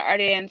that our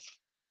audience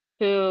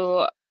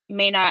who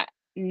may not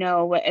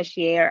know what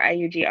SGA or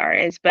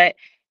IUGR is, but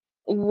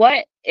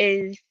what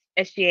is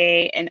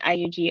SGA and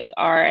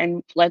IUGR,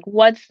 and like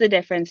what's the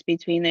difference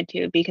between the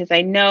two? Because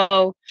I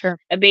know Sure.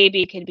 a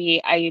baby could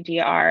be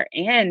IUGR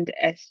and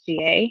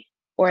SGA,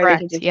 or they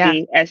could Correct. just Yeah.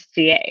 be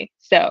SGA.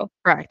 So,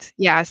 Correct.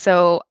 Yeah.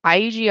 So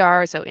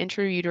IUGR, so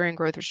intrauterine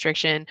growth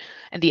restriction,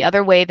 and the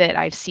other way that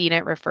I've seen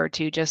it referred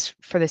to just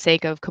for the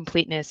sake of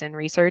completeness and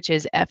research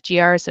is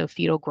FGR. So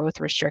fetal growth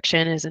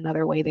restriction is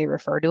another way they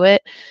refer to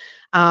it.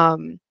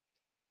 Um,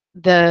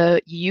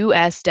 the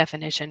US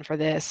definition for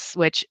this,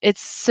 which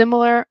it's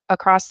similar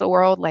across the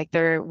world, like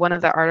they're one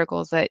of the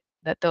articles that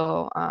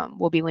they'll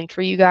will be linked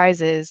for you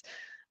guys is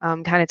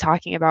kind of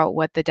talking about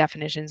what the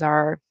definitions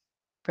are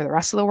for the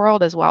rest of the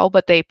world as well,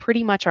 but they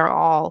pretty much are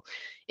all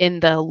in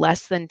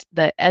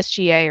the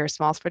SGA or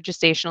small for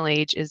gestational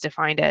age is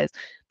defined as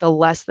the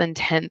less than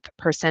 10th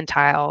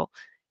percentile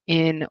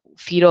in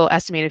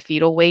estimated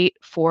fetal weight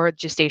for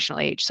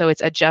gestational age. So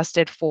it's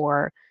adjusted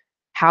for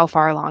how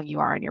far along you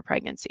are in your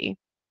pregnancy.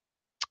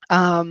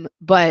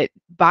 But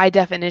by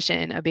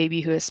definition, a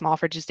baby who is small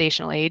for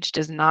gestational age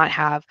does not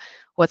have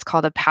what's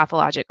called a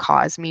pathologic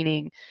cause,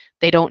 meaning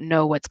they don't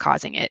know what's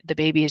causing it. The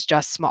baby is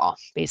just small,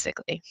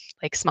 basically.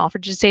 Like small for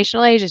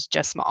gestational age is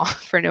just small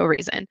for no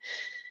reason.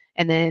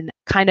 And then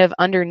kind of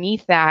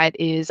underneath that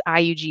is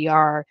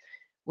IUGR,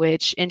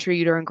 which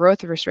intrauterine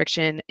growth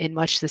restriction, in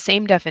much the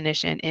same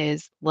definition,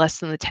 is less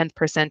than the 10th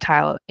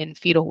percentile in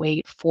fetal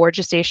weight for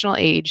gestational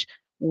age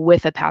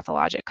with a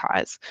pathologic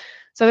cause.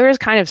 So there is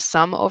kind of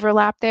some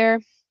overlap there.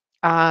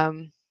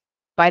 Um,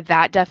 by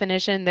that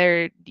definition,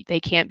 they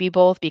can't be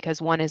both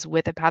because one is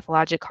with a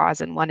pathologic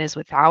cause and one is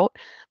without.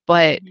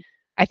 But mhm.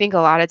 I think a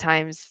lot of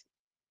times,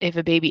 if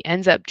a baby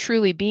ends up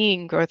truly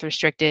being growth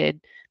restricted,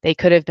 they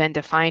could have been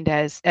defined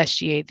as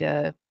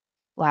SGA,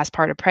 last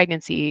part of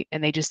pregnancy,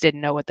 and they just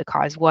didn't know what the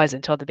cause was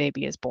until the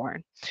baby is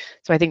born.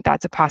 So I think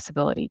that's a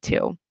possibility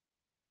too.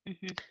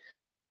 Hmm.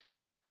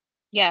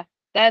 Yeah,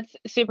 that's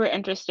super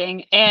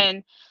interesting.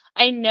 And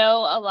I know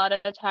a lot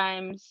of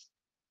times,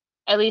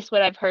 at least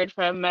what I've heard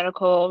from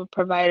medical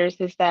providers,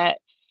 is that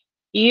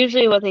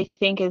usually what they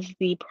think is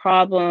the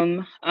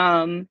problem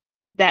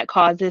that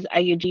causes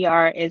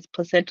IUGR is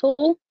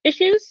placental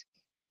issues,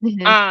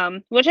 Hmm.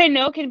 which I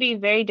know can be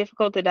very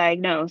difficult to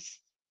diagnose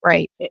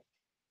Right,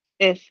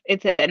 if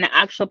it's an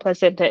actual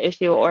placenta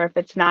issue or if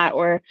it's not,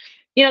 or,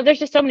 there's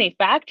just so many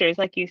factors,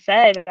 like you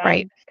said,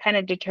 right, kind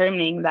of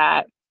determining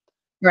that.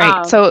 right.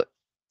 Um,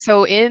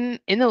 So in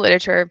the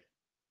literature,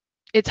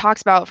 it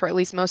talks about, for at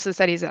least most of the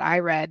studies that I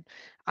read,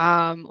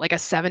 like a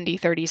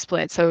 70-30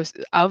 split. So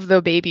of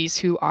the babies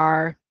who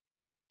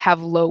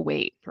have low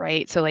weight,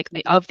 right? So like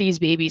mhm, of these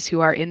babies who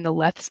are in the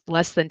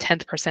less than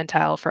 10th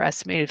percentile for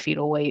estimated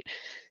fetal weight,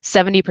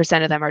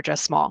 70% of them are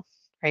just small,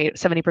 right?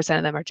 70%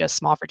 of them are just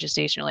small for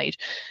gestational age.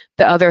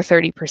 The other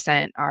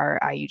 30% are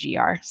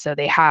IUGR. So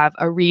they have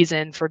a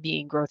reason for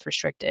being growth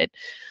restricted.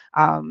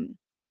 Um,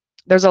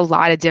 there's a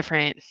lot of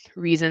different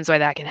reasons why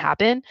that can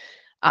happen.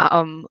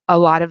 A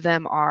lot of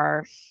them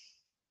are,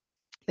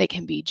 they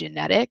can be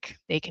genetic,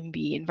 they can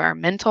be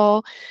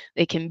environmental,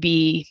 they can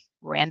be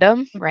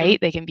random, mhm, right?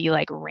 They can be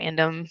like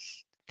random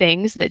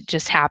things that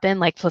just happen,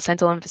 like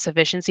placental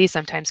insufficiency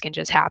sometimes can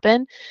just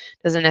happen.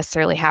 Doesn't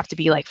necessarily have to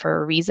be like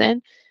for a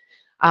reason.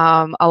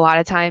 A lot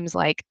of times,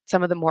 like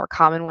some of the more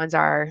common ones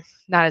are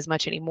not as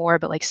much anymore,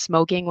 but like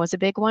smoking was a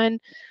big one.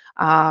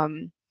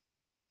 Um,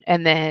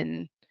 and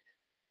then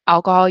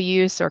alcohol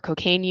use or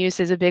cocaine use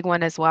is a big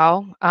one as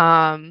well.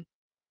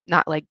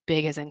 Not like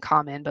big as in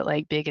common, but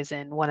like big as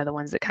in one of the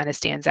ones that kind of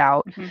stands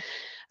out. mhm,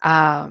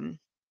 Um,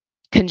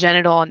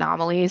 Congenital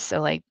anomalies.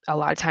 So, like a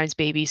lot of times,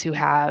 babies who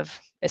have,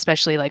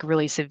 especially like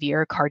really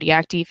severe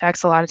cardiac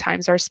defects, a lot of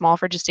times are small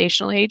for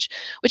gestational age,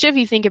 which, if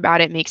you think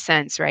about it, makes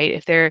sense, right?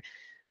 If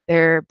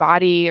their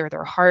body or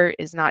their heart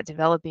is not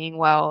developing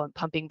well and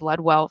pumping blood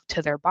well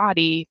to their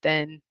body,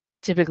 then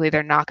typically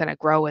they're not going to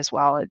grow as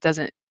well.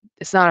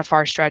 It's not a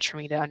far stretch for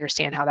me to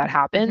understand how that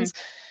mhm, happens.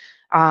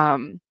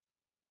 Um,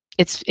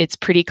 it's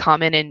pretty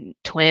common in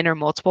twin or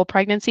multiple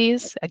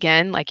pregnancies.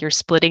 Again, like you're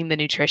splitting the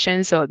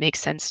nutrition, so it makes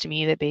sense to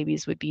me that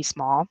babies would be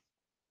small.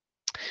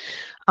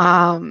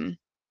 Um,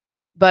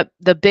 but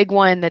the big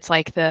one that's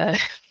like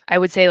I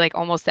would say like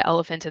almost the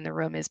elephant in the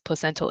room is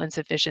placental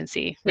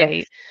insufficiency, yes.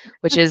 right?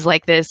 Which is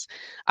like this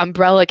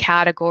umbrella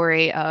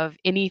category of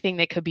anything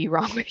that could be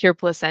wrong with your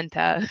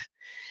placenta.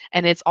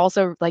 And it's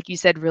also, like you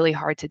said, really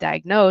hard to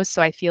diagnose.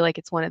 So I feel like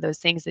it's one of those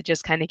things that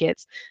just kind of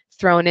gets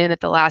thrown in at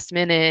the last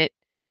minute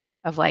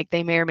of like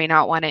they may or may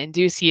not want to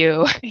induce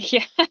you.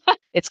 Yeah.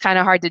 It's kind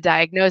of hard to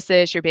diagnose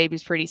this. Your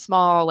baby's pretty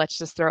small. Let's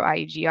just throw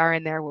IUGR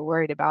in there. We're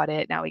worried about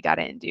it. Now we got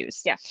to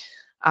induce. Yeah.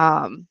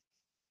 Um,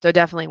 so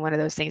definitely one of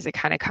those things that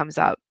kind of comes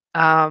up.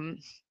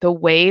 The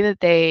way that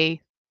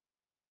they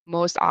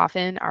most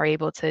often are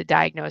able to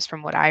diagnose,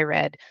 from what I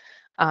read,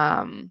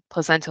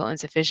 placental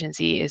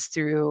insufficiency is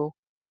through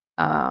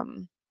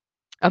um,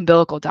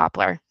 umbilical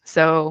Doppler.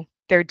 So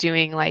they're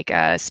doing like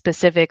a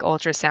specific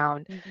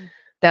ultrasound Mhm.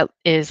 that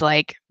is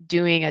like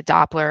doing a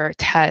Doppler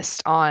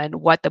test on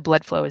what the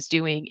blood flow is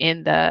doing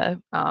in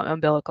the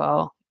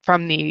umbilical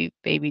from the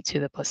baby to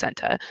the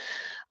placenta.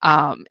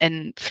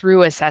 And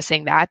through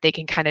assessing that, they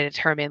can kind of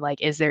determine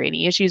like, is there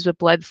any issues with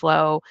blood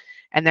flow?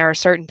 And there are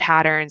certain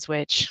patterns,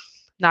 which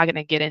I'm not going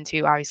to get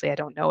into. Obviously, I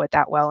don't know it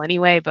that well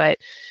anyway, but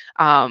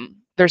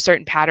there's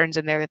certain patterns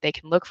in there that they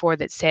can look for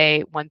that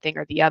say one thing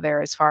or the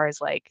other as far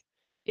as like,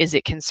 is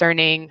it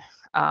concerning?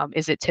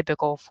 Is it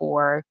typical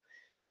for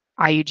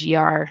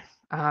IUGR?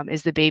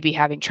 Is the baby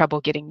having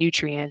trouble getting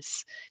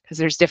nutrients? Because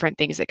there's different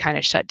things that kind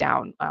of shut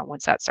down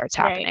once that starts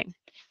Right. happening.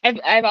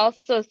 I've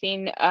also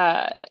seen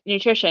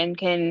nutrition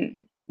can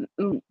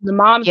the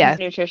mom's Yeah,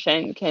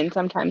 nutrition can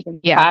sometimes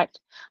yeah, impact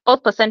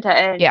both placenta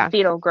and yeah.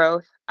 fetal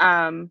growth.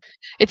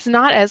 It's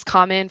not as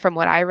common from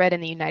what I read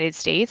in the United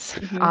States.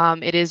 Mhm,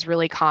 It is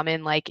really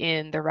common like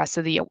in the rest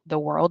of the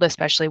world,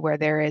 especially where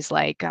there is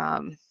like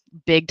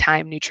big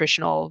time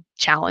nutritional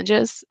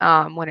challenges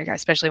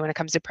especially when it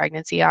comes to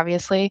pregnancy,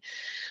 obviously.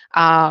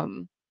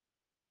 Um,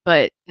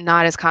 but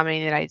not as common in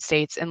the United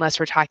States unless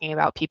we're talking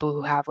about people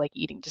who have like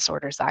eating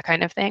disorders, that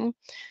kind of thing.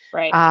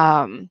 right.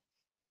 Um,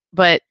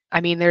 but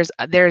I mean, there's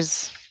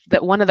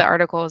that one of the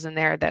articles in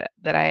there that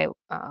I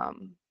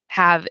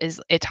have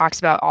is it talks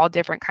about all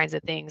different kinds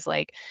of things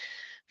like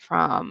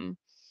from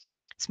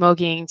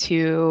smoking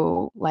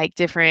to like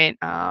different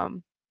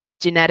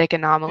genetic Mhm,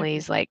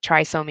 anomalies like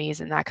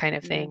trisomies and that kind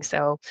of mhm, thing.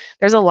 So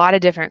there's a lot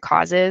of different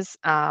causes.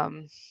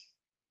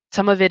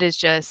 Some of it is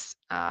just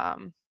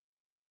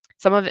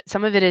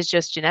some of it is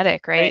just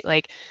genetic, right? right.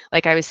 Like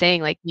I was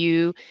saying, like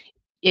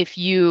if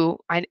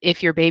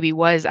your baby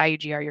was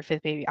IUGR, your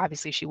fifth baby,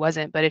 obviously she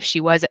wasn't, but if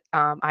she was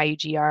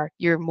IUGR,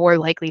 you're more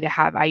likely to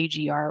have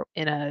IUGR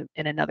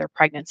in another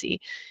pregnancy.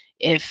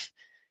 If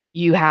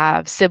you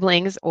have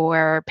siblings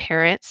or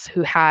parents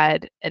who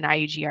had an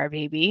IUGR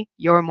baby,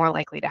 you're more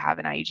likely to have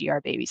an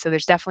IUGR baby. So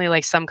there's definitely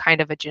like some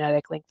kind of a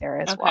genetic link there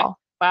as Okay. well.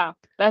 Wow.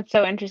 That's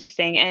so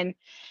interesting. And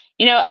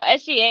you know,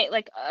 SGA,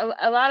 like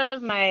a lot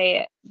of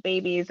my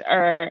babies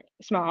are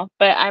small,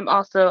 but I'm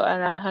also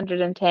an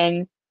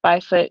 110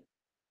 5'3"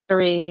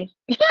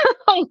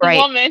 Right,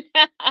 woman.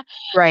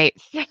 right,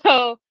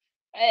 So,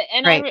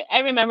 and right, I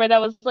remember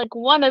that was like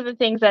one of the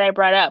things that I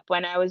brought up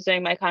when I was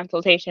doing my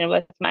consultation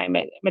with my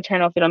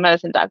maternal fetal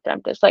medicine doctor.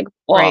 I'm just like,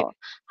 right, well,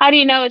 how do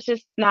you know it's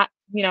just not,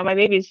 you know, my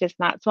baby's just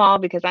not small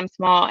because I'm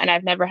small and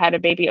I've never had a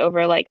baby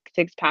over like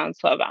 6 pounds,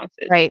 12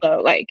 ounces. right,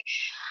 So, like,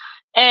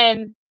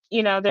 and,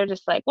 you know, they're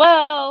just like,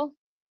 well,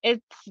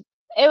 it's,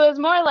 it was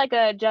more like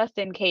a just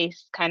in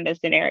case kind of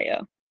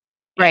scenario,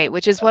 you right, know,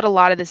 which is so what a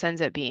lot of this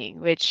ends up being,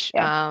 which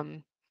yeah,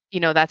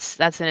 that's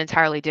an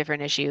entirely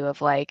different issue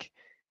of like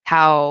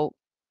how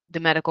the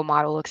medical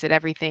model looks at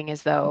everything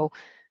as though,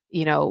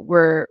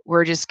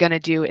 we're just going to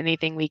do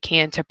anything we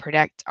can to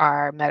protect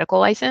our medical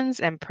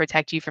license and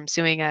protect you from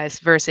suing us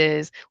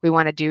versus we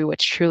want to do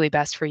what's truly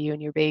best for you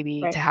and your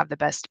baby right, to have the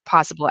best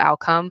possible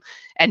outcome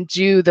and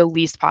do the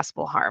least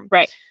possible harm.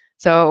 right.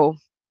 So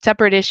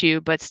separate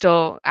issue, but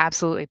still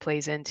absolutely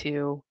plays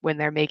into when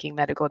they're making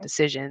medical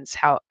decisions,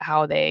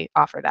 how they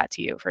offer that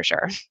to you for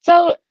sure.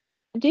 So,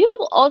 do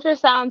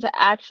ultrasounds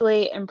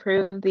actually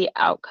improve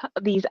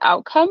these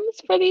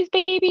outcomes for these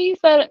babies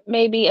that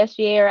maybe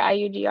SGA or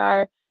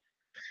IUGR?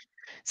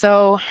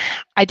 So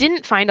I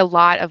didn't find a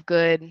lot of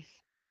good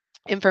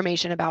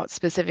information about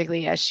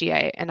specifically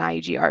SGA and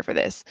IUGR for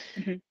this.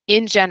 Hmm.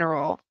 In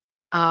general,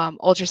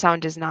 ultrasound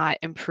does not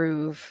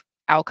improve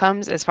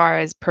outcomes as far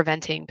as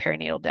preventing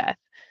perinatal death.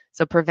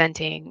 So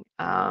preventing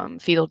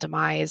fetal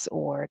demise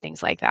or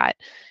things like that.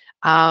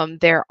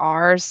 There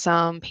are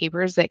some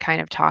papers that kind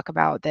of talk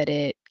about that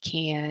it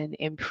can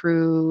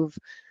improve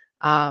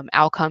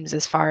outcomes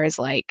as far as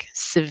like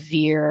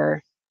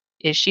severe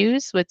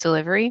issues with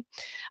delivery.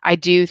 I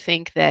do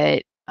think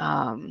that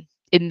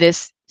in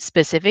this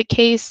specific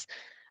case,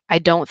 I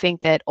don't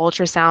think that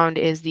ultrasound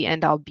is the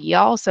end all be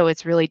all. So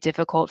it's really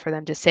difficult for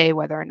them to say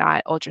whether or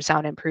not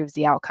ultrasound improves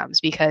the outcomes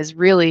because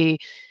really,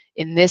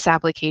 in this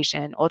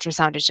application,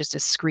 ultrasound is just a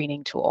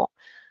screening tool.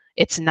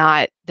 It's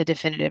not the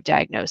definitive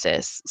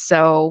diagnosis.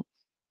 So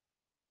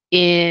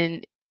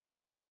in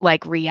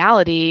like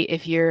reality,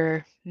 if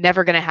you're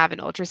never going to have an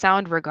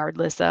ultrasound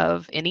regardless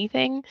of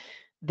anything,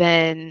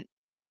 then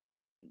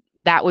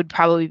that would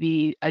probably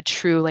be a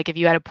true, like if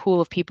you had a pool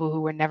of people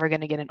who were never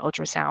going to get an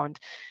ultrasound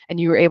and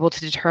you were able to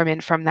determine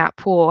from that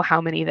pool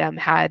how many of them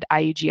had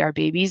IUGR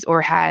babies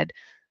or had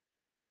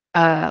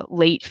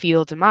late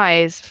fetal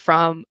demise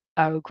from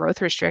a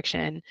growth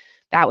restriction,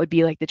 that would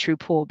be like the true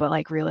pool. But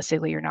like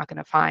realistically, you're not going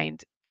to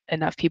find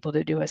enough people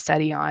to do a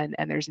study on,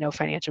 and there's no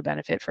financial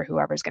benefit for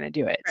whoever's going to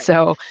do it. Right.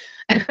 So,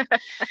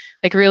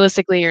 like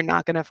realistically, you're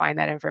not going to find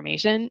that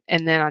information.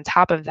 And then on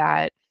top of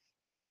that,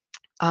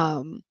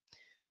 um,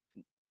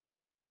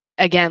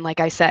 again, like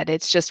I said,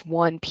 it's just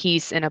one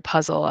piece in a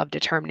puzzle of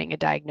determining a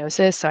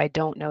diagnosis. So I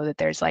don't know that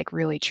there's like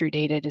really true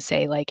data to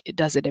say like,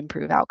 does it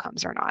improve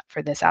outcomes or not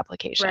for this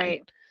application?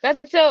 Right.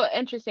 That's so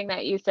interesting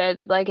that you said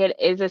like it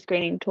is a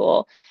screening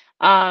tool.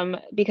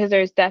 Because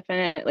there's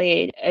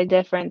definitely a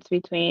difference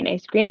between a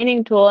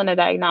screening tool and a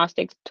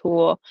diagnostics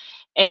tool.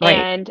 Right.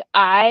 And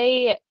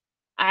I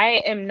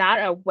am not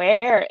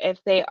aware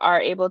if they are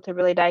able to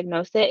really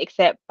diagnose it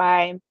except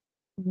by,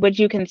 would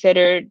you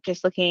consider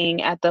just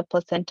looking at the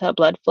placenta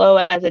blood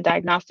flow as a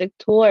diagnostic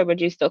tool, or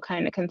would you still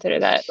kind of consider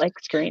that like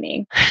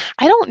screening?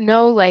 I don't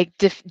know, like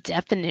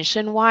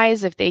definition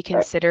wise, if they Right.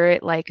 consider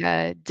it like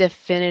a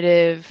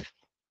definitive,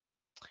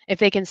 if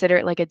they consider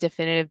it like a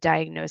definitive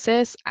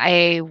diagnosis.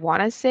 I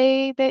want to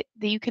say that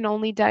you can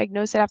only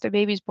diagnose it after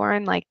baby's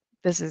born. Like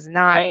this is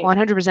not Right.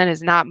 100%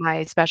 is not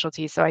my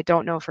specialty, so I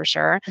don't know for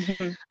sure.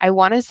 Hmm. I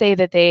want to say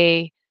that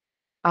they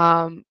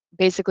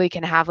basically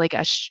can have like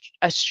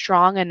a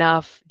strong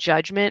enough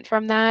judgment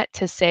from that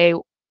to say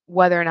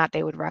whether or not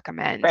they would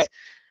recommend Right.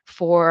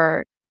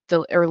 for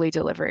the early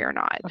delivery or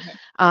not. Okay.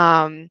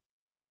 Um,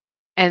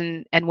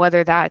 and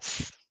whether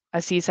that's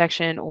a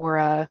C-section or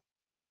a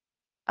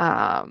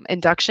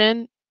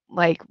induction,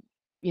 like,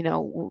 you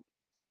know,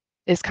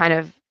 is kind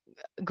of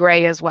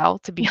gray as well,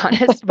 to be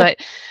honest.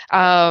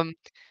 Um,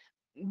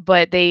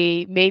 but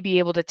they may be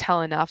able to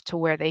tell enough to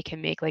where they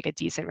can make like a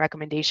decent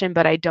recommendation.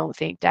 But I don't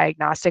think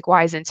diagnostic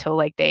wise until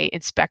like they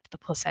inspect the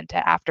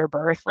placenta after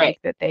birth, Right.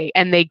 like that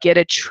they get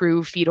a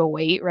true fetal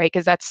weight, right?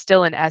 Because that's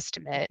still an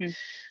estimate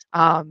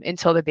Mhm.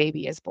 until the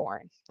baby is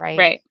born, right?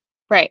 Right.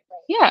 Right.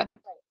 Yeah.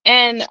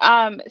 And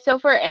so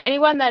for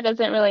anyone that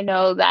doesn't really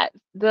know that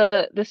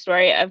the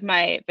story of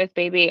my fifth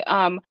baby,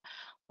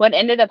 what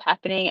ended up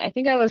happening, I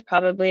think I was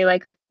probably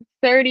like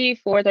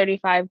 34,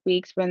 35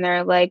 weeks when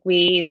they're like,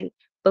 we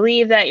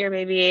believe that your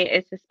baby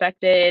is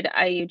suspected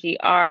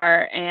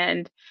IUGR.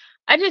 And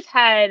I just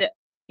had,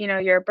 you know,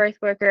 your birth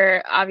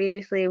worker,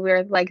 obviously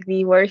we're like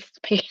the worst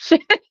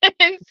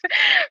patients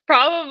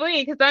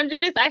probably because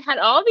I had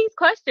all these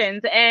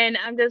questions and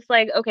I'm just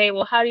like, okay,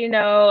 well, how do you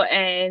know?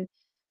 And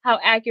how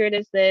accurate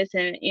is this?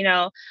 And,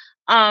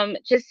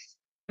 just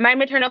my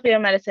maternal fetal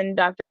medicine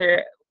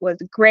doctor was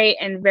great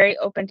and very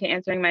open to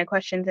answering my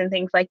questions and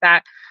things like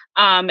that.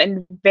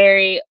 And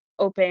very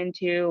open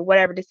to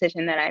whatever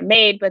decision that I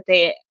made. But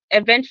they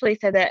eventually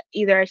said that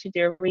either I should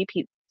do a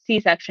repeat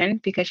C-section,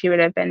 because she would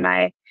have been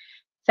my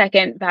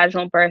second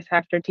vaginal birth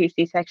after two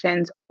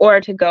C-sections,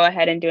 or to go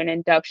ahead and do an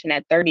induction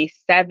at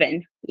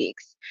 37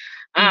 weeks.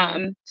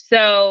 Mm-hmm.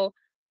 So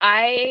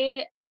I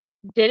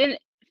didn't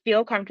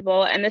feel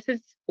comfortable. And this is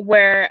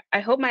where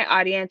I hope my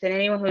audience and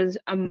anyone who's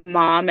a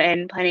mom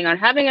and planning on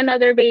having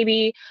another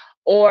baby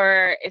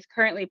or is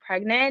currently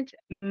pregnant,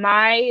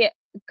 my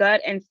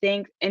gut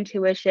instinct,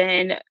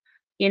 intuition,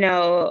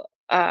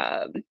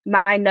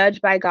 my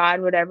nudge by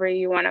God, whatever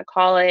you want to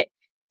call it,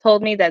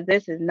 told me that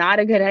this is not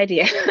a good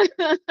idea.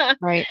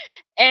 Right.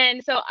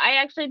 And so I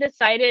actually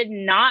decided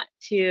not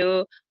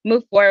to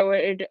move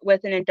forward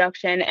with an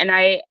induction. And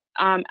I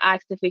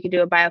asked if we could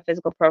do a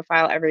biophysical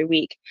profile every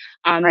week,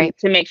 Right.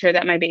 to make sure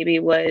that my baby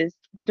was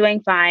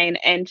doing fine.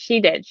 And she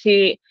did.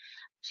 She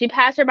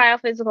passed her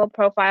biophysical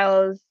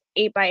profiles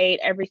 8 by 8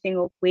 every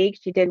single week.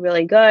 She did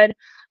really good.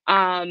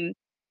 And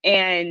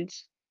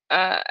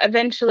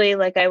eventually,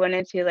 like, I went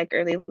into like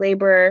early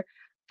labor,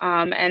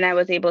 and I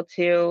was able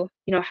to,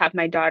 have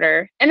my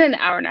daughter in an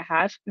hour and a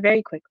half,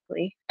 very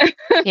quickly,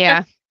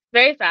 Yeah.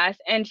 very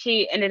fast. And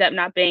she ended up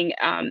not being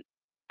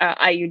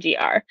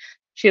IUGR.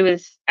 She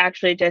was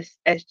actually just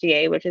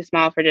SGA, which is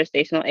small for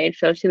gestational age.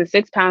 So she was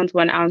 6 pounds,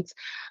 1 ounce.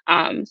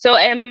 So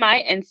in my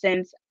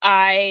instance,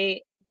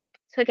 I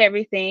took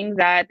everything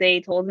that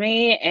they told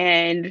me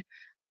and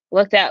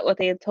looked at what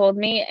they had told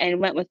me and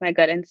went with my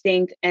gut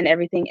instinct, and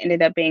everything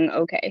ended up being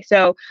okay.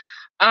 So,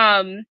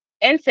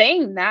 in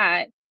saying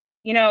that,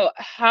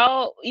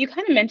 how you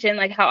kind of mentioned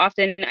like how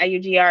often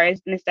IUGR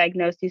is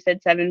misdiagnosed. You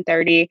said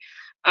 730.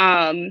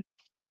 Um,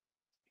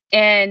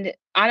 and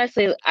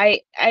honestly,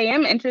 I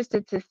am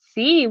interested to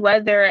see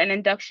whether an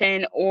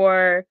induction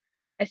or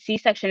a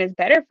C-section is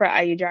better for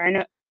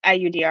IUGR.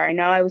 IUDR. I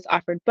know I was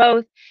offered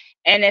both,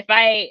 and if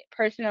I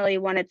personally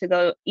wanted to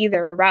go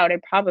either route, I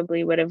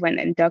probably would have went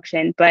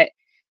induction. But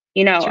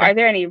Sure. are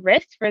there any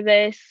risks for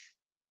this,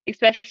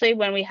 especially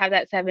when we have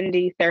that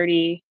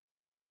 70/30?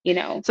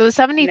 So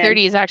the And then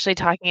 70/30 is actually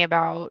talking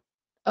about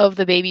of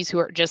the babies who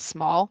are just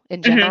small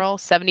in mhm, general,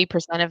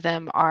 70% of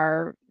them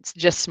are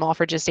just small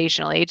for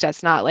gestational age.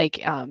 That's not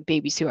like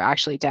babies who are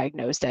actually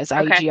diagnosed as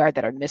okay, IUGR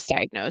that are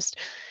misdiagnosed.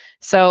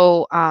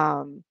 So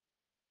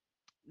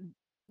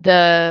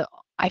the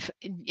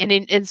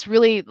it's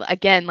really,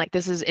 again, like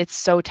it's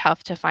so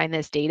tough to find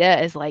this data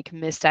as like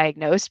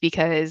misdiagnosed,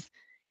 because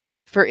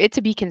for it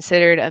to be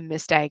considered a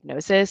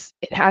misdiagnosis,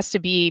 it has to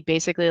be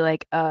basically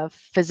like a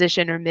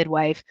physician or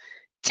midwife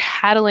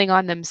tattling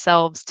on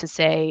themselves to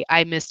say,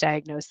 I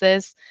misdiagnosed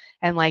this.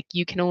 And like,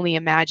 you can only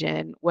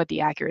imagine what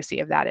the accuracy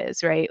of that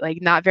is, right?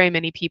 Like, not very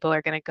many people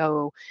are going to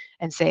go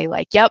and say,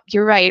 like, yep,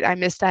 you're right, I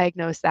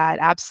misdiagnosed that.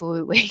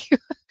 Absolutely.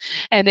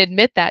 And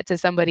admit that to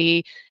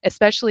somebody,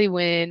 especially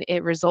when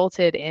it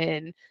resulted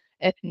in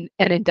an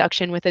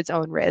induction with its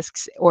own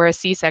risks or a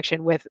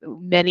C-section with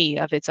many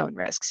of its own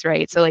risks,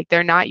 right? So like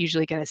they're not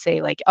usually going to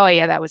say like, oh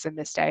yeah, that was a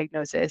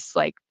misdiagnosis,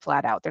 like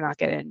flat out. They're not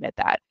going to admit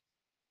that.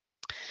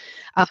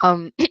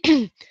 Um,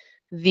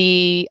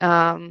 the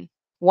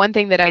one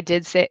thing that I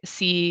did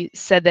see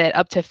said that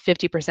up to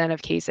 50%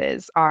 of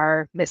cases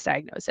are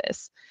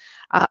misdiagnosis,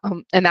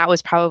 and that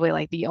was probably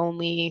like the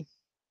only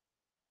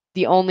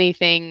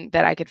thing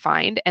that I could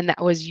find, and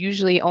that was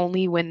usually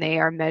only when they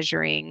are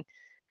measuring.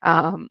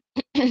 Um,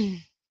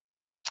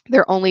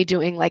 they're only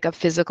doing like a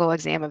physical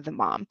exam of the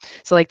mom.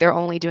 So like they're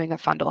only doing a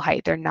fundal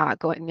height. They're not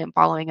going and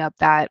following up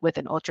that with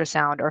an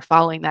ultrasound or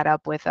following that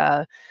up with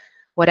a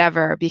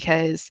whatever,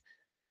 because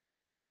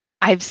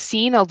I've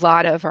seen a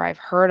lot of, or I've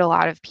heard a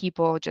lot of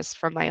people just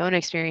from my own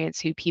experience,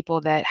 who people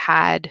that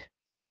had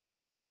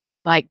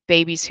like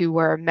babies who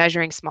were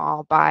measuring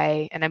small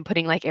by, and I'm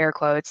putting like air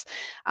quotes,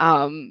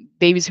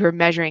 babies who are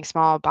measuring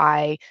small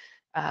by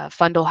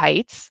fundal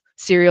heights,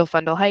 serial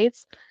fundal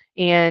heights.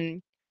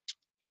 And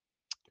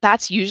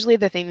that's usually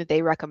the thing that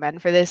they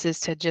recommend for this, is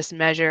to just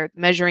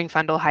measuring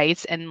fundal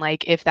heights. And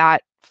like if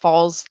that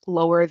falls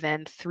lower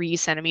than 3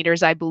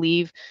 centimeters, I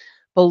believe,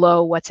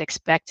 below what's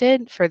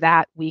expected for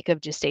that week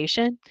of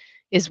gestation,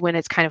 is when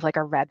it's kind of like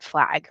a red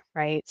flag,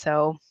 right?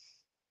 So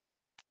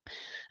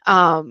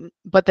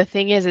but the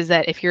thing is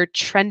that if you're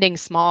trending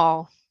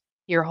small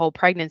your whole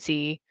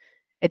pregnancy,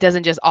 it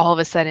doesn't just all of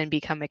a sudden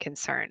become a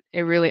concern.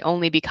 It really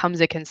only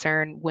becomes a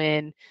concern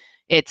when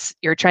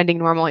you're trending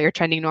normal, you're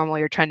trending normal,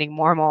 you're trending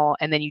normal,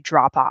 and then you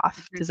drop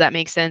off. mhm, Does that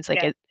make sense?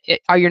 Like yeah,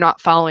 are you're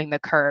not following the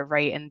curve,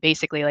 right? And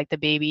basically like the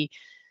baby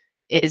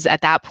is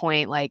at that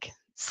point like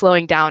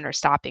slowing down or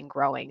stopping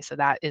growing. So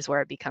that is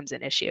where it becomes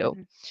an issue.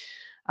 mhm,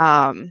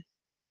 Um,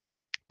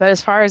 but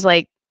as far as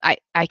like,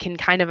 I can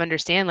kind of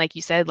understand, like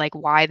you said, like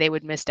why they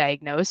would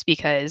misdiagnose,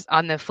 because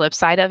on the flip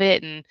side of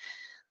it, and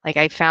like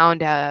I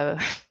found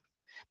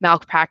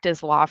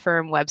malpractice law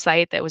firm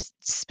website that was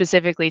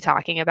specifically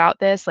talking about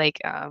this, like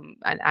an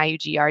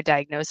IUGR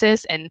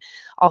diagnosis, and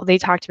all they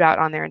talked about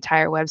on their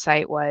entire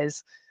website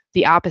was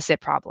the opposite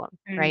problem,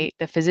 Mm. right?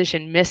 The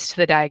physician missed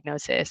the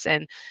diagnosis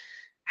and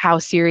how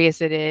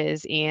serious it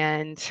is,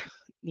 and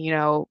you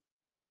know,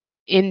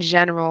 in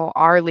general,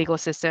 our legal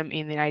system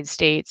in the United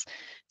States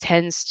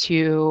tends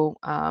to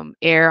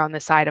err on the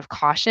side of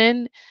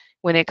caution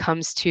when it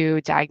comes to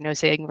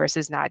diagnosing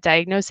versus not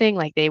diagnosing.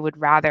 Like they would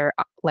rather,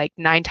 like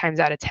 9 times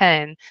out of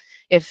 10,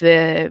 if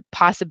the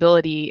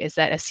possibility is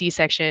that a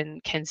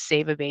C-section can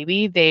save a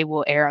baby, they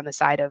will err on the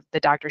side of the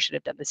doctor should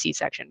have done the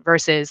C-section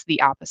versus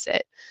the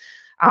opposite.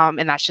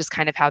 And that's just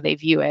kind of how they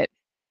view it,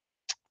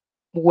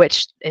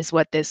 which is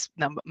what this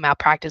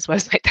malpractice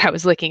website that I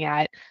was looking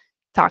at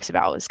talks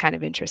about. Was kind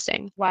of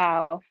interesting.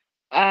 Wow.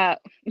 Uh,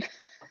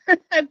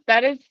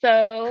 that is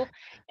so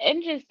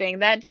interesting.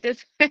 That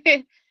just,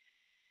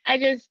 I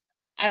just,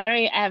 I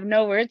don't, I have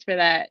no words for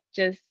that.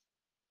 Just,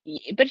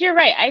 but you're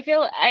right. I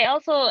feel, I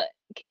also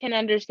can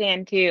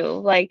understand too.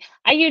 Like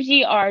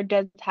IUGR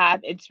does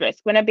have its risk.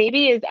 When a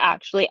baby is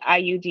actually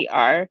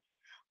IUGR,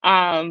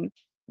 um,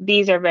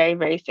 these are very,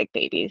 very sick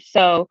babies.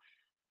 So,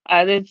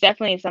 there's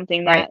definitely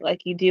something Right. that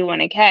like you do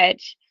want to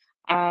catch.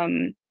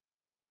 Um,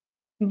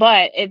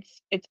 but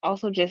it's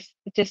also just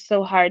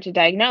so hard to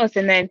diagnose.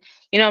 And then,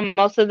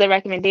 most of the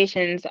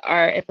recommendations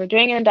are if we're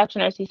doing an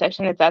induction or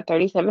C-section, it's at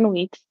 37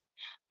 weeks.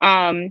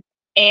 Um,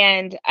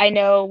 and I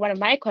know one of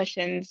my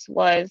questions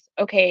was,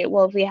 okay,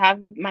 well, if we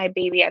have my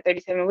baby at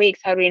 37 weeks,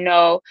 how do we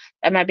know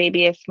that my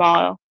baby is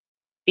small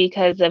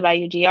because of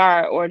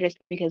IUGR or just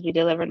because we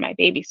delivered my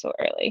baby so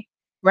early?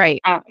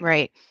 Right, Um,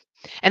 right.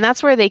 And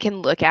that's where they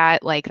can look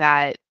at like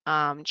that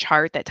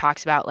chart that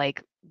talks about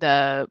like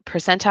the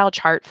percentile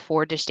chart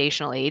for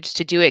gestational age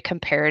to do it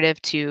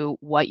comparative to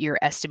what your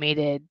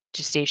estimated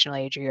gestational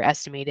age or your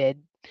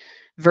estimated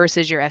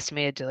versus your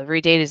estimated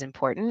delivery date is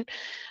important.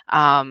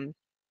 Um,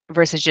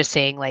 versus just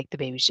saying like the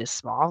baby's just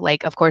small.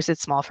 Like, of course,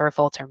 it's small for a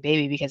full term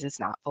baby because it's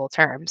not full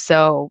term.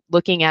 So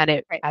looking at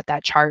it right. at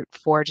that chart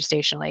for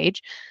gestational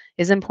age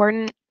is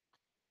important.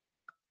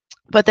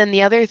 But then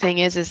the other thing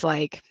is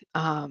like,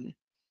 I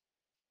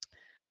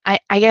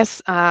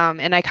guess,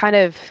 and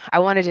I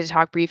wanted to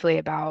talk briefly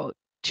about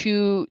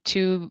two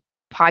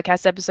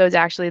podcast episodes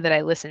actually that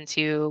I listened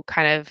to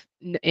kind of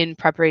in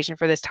preparation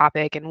for this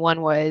topic, and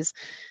one was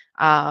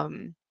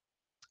um,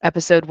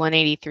 episode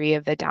 183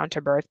 of the Down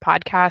to Birth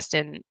podcast,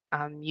 and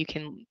you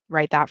can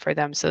write that for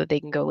them so that they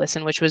can go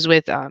listen, which was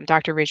with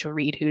Dr. Rachel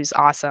Reed, who's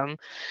awesome,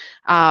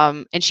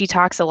 and she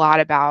talks a lot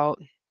about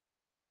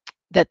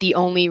that the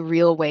only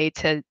real way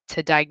to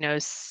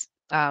diagnose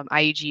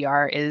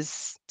IUGR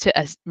is to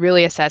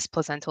really assess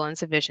placental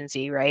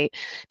insufficiency, right?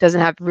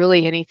 Doesn't have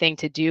really anything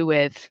to do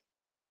with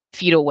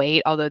fetal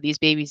weight, although these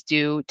babies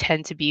do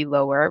tend to be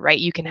lower, right?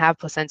 You can have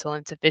placental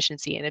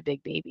insufficiency in a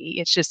big baby.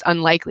 It's just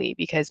unlikely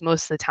because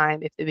most of the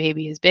time, if the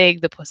baby is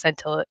big, the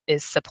placenta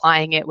is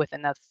supplying it with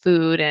enough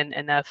food and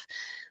enough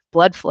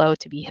blood flow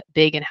to be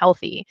big and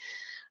healthy.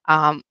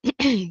 Um,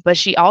 but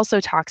she also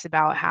talks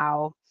about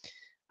how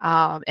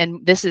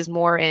and this is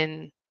more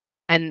in,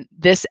 and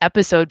this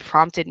episode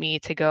prompted me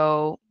to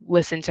go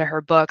listen to her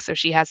book. So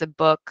she has a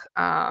book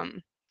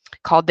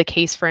called The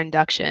Case for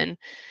Induction.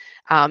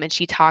 And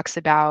she talks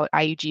about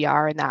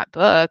IUGR in that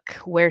book,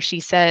 where she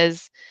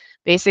says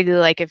basically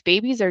like if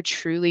babies are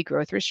truly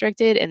growth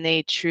restricted and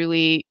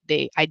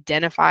they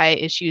identify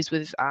issues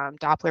with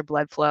Doppler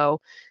blood flow,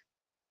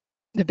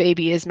 the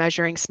baby is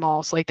measuring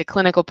small. So like the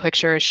clinical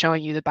picture is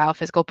showing you the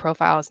biophysical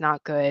profile is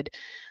not good.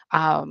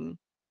 Um,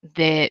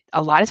 that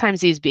a lot of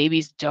times these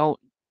babies don't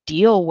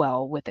deal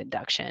well with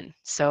induction.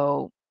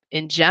 So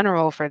in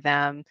general for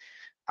them,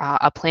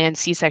 a planned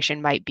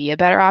C-section might be a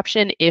better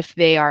option if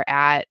they are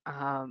at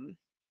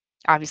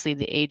obviously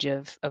the age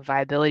of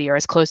viability or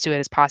as close to it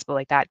as possible,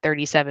 like that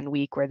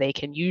 37-week where they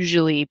can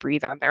usually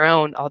breathe on their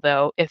own.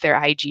 Although if they're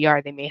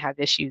IGR, they may have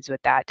issues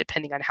with that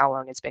depending on how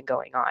long it's been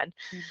going on.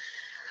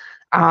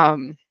 Mm.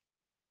 Um,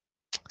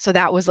 so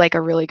that was like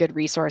a really good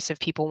resource if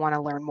people want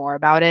to learn more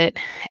about it.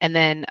 And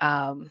then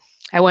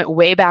I went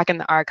way back in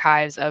the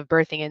archives of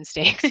Birthing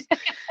Instincts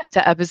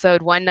to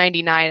episode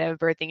 199 of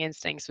Birthing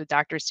Instincts with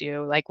Dr.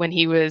 Sue, like when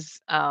he was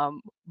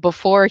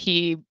before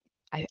he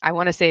I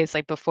want to say it's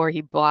like before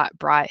he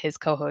brought his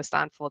co-host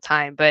on full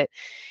time, but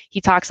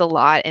he talks a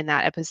lot in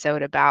that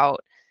episode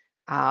about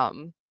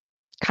um,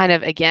 kind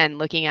of again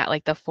looking at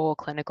like the full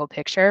clinical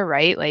picture,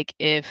 right? Like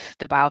if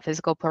the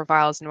biophysical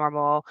profile is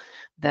normal,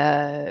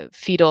 the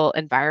fetal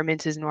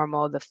environment is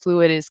normal, the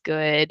fluid is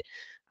good,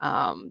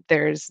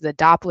 there's the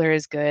Doppler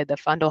is good, the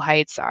fundal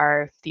heights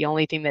are the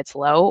only thing that's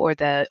low, or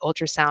the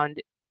ultrasound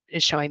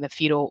is showing the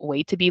fetal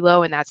weight to be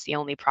low, and that's the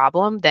only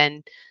problem,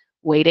 then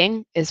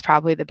waiting is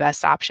probably the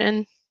best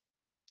option,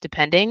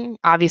 depending.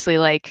 Obviously,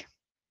 like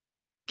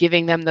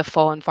giving them the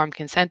full informed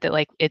consent that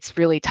like it's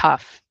really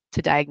tough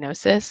to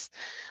diagnose this,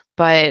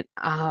 but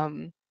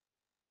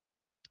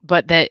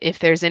that if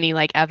there's any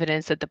like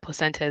evidence that the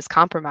placenta is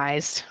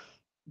compromised,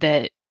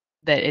 that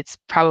that it's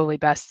probably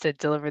best to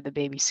deliver the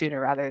baby sooner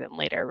rather than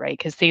later, right?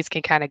 Because things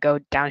can kind of go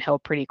downhill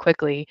pretty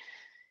quickly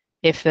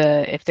if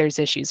there's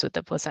issues with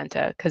the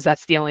placenta, because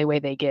that's the only way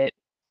they get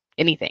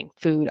anything,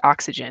 food,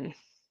 oxygen,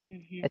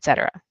 Hmm.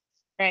 etc.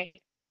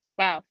 Right.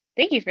 Wow.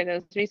 Thank you for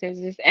those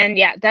resources. And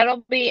yeah,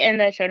 that'll be in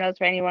the show notes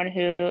for anyone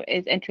who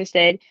is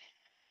interested.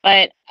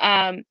 But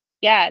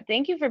yeah,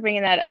 thank you for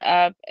bringing that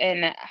up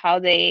and how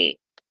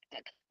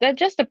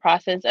just the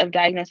process of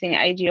diagnosing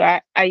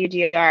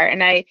IUGR.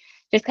 And I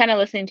just kind of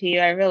listening to you,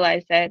 I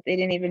realized that they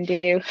didn't even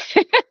do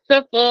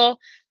the full,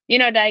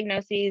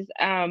 diagnoses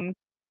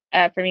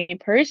for me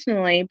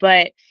personally.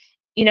 But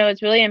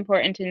it's really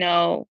important to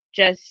know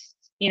just,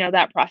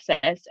 that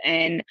process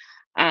and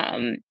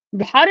um,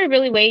 how to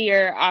really weigh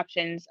your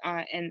options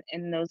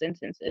in those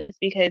instances.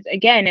 Because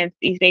again, if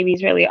these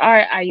babies really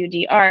are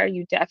IUDR,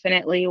 you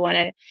definitely want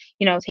to,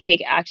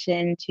 take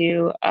action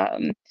to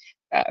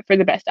for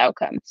the best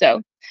outcome.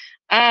 So,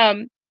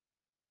 um,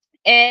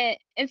 and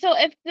so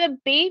if the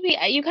baby,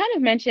 you kind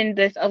of mentioned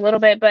this a little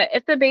bit, but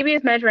if the baby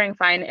is measuring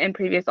fine in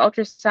previous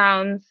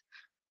ultrasounds,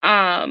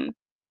 um,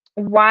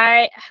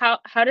 how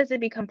does it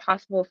become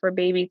possible for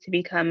baby to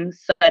become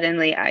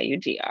suddenly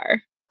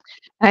IUGR?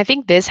 And I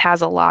think this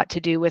has a lot to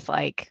do with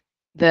like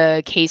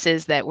the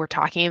cases that we're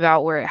talking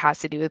about where it has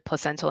to do with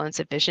placental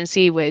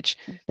insufficiency, which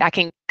that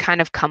can kind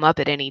of come up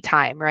at any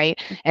time, right?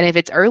 And if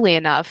it's early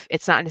enough,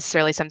 it's not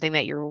necessarily something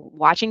that you're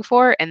watching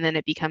for, and then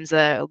it becomes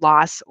a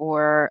loss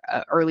or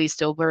a early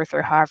stillbirth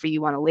or however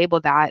you want to label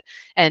that.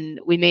 And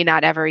we may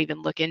not ever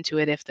even look into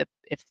it if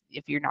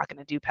you're not going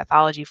to do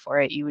pathology for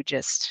it, you would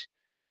just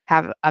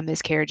have a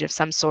miscarriage of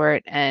some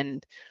sort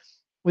and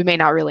we may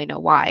not really know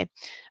why.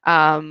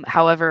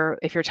 However,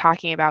 if you're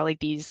talking about like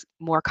these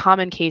more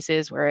common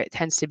cases where it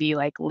tends to be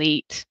like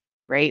late,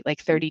 right,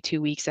 like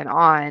 32 weeks and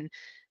on,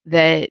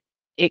 that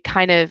it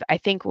kind of, I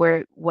think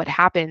where what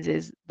happens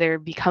is there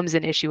becomes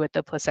an issue with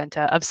the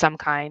placenta of some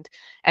kind.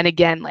 And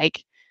again,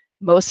 like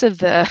most of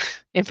the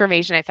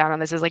information I found on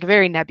this is like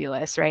very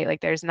nebulous, right?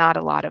 Like there's not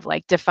a lot of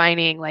like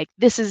defining like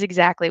this is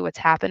exactly what's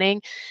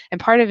happening.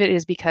 And part of it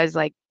is because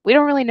like we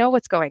don't really know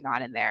what's going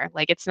on in there.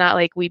 Like it's not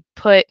like we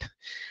put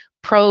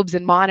probes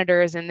and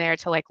monitors in there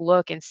to like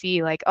look and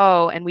see like,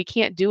 oh, and we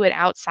can't do it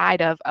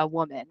outside of a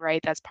woman,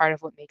 right? That's part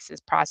of what makes this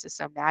process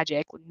so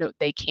magic. No,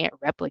 they can't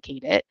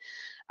replicate it.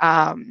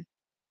 um,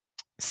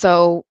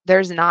 so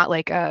there's not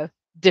like a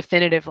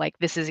definitive like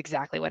this is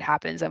exactly what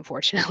happens,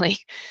 unfortunately.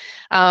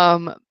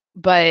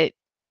 But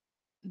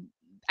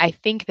I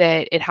think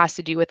that it has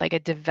to do with like a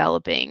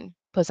developing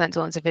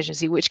placental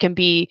insufficiency, which can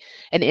be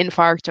an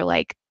infarct or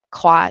like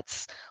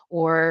clots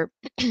or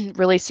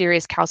really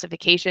serious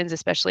calcifications,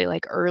 especially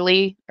like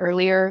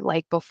earlier,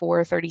 like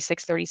before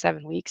 36,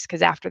 37 weeks,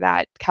 because after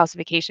that,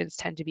 calcifications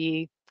tend to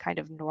be kind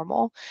of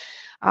normal.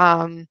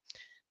 Um,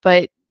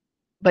 but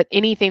but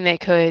anything that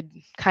could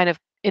kind of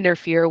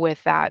interfere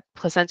with that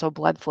placental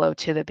blood flow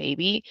to the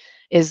baby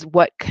is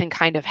what can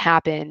kind of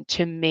happen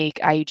to make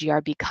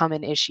IUGR become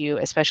an issue,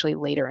 especially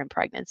later in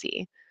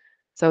pregnancy.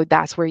 So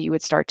that's where you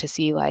would start to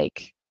see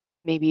like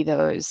maybe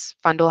those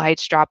fundal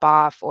heights drop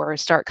off or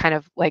start kind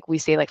of like we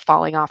say like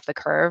falling off the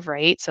curve,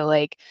 right? So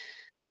like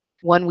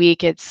 1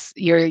 week it's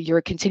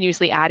you're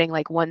continuously adding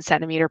like 1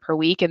 centimeter per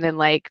week, and then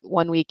like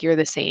 1 week you're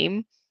the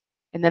same,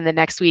 and then the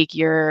next week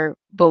you're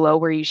below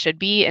where you should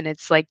be, and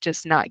it's like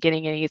just not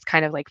getting any, it's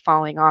kind of like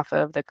falling off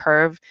of the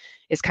curve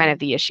is kind of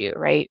the issue,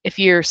 right? If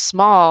you're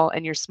small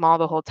and you're small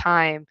the whole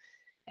time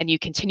and you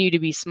continue to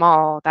be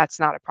small, that's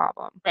not a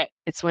problem. Right.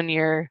 It's when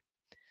you're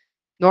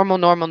normal,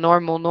 normal,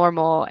 normal,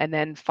 normal, and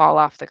then fall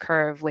off the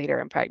curve later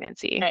in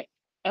pregnancy. Right.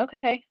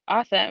 Okay.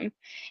 Awesome.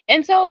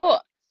 And so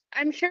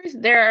I'm sure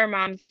there are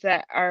moms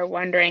that are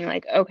wondering,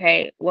 like,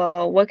 okay,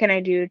 well, what can I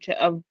do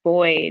to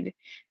avoid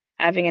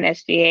having an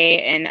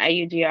SGA and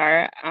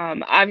IUGR?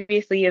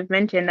 Obviously, you've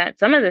mentioned that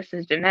some of this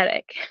is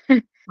genetic.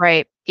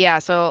 Right. Yeah.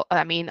 So,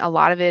 I mean, a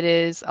lot of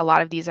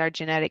these are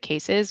genetic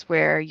cases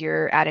where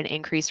you're at an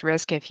increased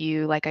risk if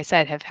you, like I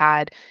said, have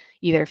had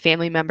either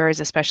family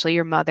members, especially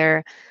your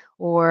mother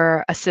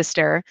or a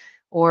sister,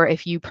 or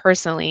if you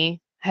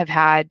personally have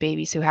had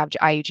babies who have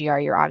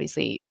IUGR, you're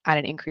obviously at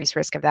an increased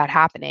risk of that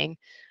happening.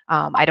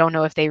 I don't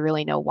know if they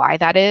really know why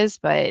that is,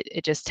 but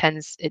it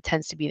tends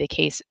to be the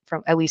case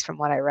from at least from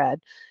what I read.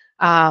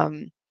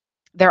 Um,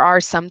 there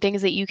are some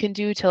things that you can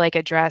do to like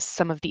address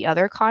some of the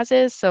other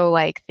causes. So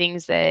like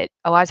things that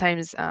a lot of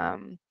times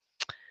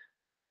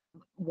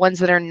ones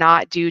that are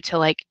not due to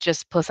like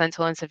just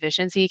placental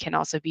insufficiency can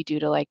also be due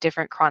to like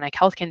different chronic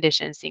health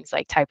conditions, things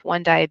like type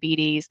 1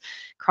 diabetes,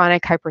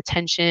 chronic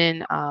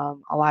hypertension,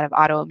 a lot of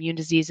autoimmune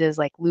diseases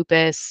like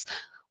lupus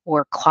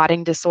or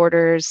clotting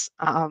disorders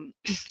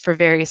for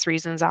various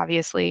reasons,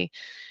 obviously.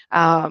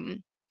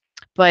 Um,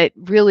 but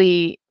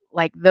really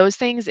like those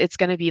things, it's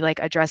going to be like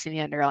addressing the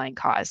underlying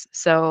cause.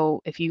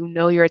 So if you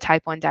know you're a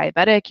type 1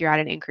 diabetic, you're at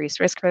an increased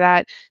risk for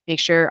that. Make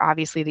sure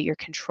obviously that you're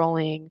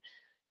controlling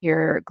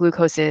your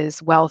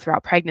glucoses well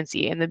throughout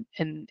pregnancy. And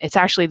it's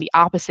actually the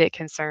opposite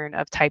concern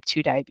of type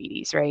 2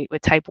 diabetes, right?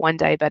 With type 1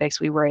 diabetics,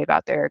 we worry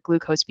about their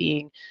glucose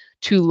being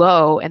too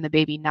low and the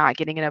baby not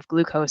getting enough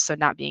glucose, so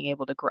not being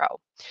able to grow.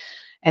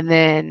 And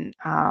then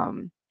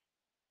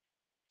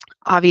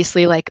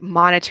obviously, like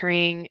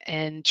monitoring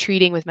and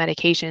treating with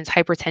medications,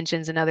 hypertension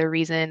is another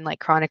reason, like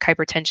chronic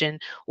hypertension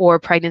or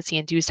pregnancy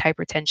induced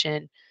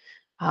hypertension.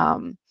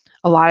 Um,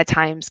 a lot of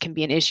times can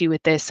be an issue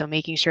with this. So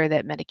making sure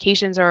that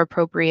medications are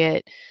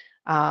appropriate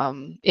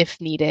if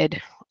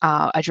needed,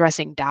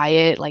 addressing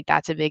diet, like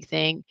that's a big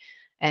thing.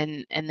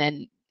 And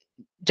then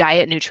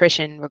diet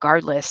nutrition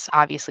regardless,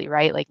 obviously,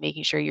 right? Like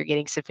making sure you're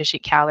getting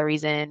sufficient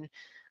calories in,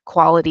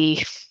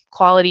 quality,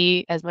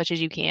 quality as much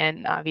as you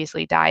can,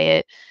 obviously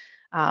diet.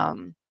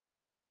 Um,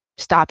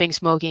 Stopping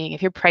smoking.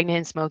 If you're pregnant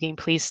and smoking,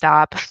 please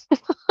stop.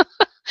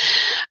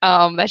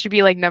 That should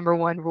be like number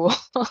one rule.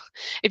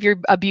 If you're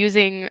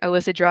abusing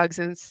illicit drugs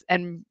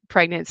and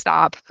pregnant,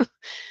 stop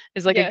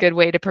is like a Yes. good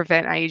way to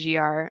prevent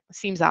IUGR.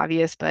 Seems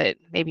obvious, but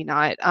maybe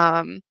not.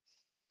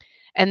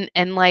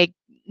 And like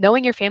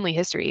knowing your family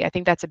history, I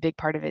think that's a big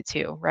part of it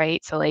too,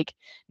 right? So like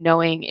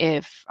knowing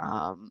if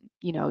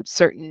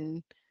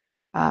certain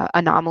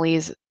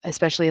anomalies,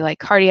 especially like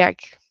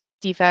cardiac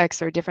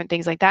defects or different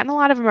things like that. And a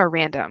lot of them are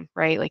random,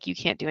 right? Like you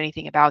can't do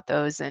anything about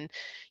those. And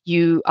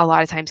you a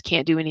lot of times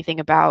can't do anything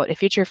about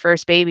if it's your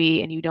first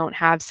baby and you don't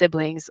have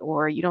siblings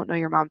or you don't know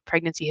your mom's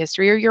pregnancy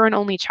history or you're an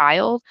only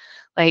child,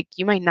 like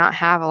you might not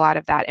have a lot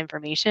of that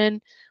information.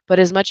 But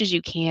as much as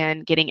you can,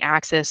 getting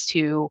access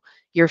to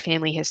your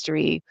family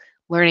history,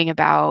 learning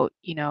about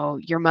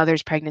your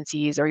mother's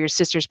pregnancies or your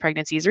sister's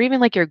pregnancies or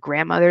even like your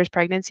grandmother's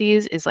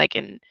pregnancies is like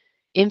an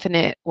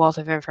infinite wealth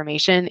of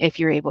information if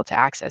you're able to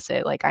access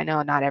it. Like I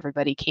know not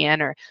everybody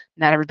can or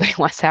not everybody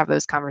wants to have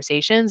those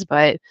conversations,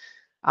 but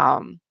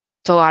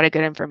it's a lot of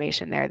good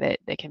information there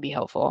that can be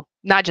helpful,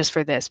 not just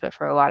for this, but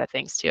for a lot of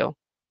things too.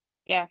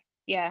 Yeah.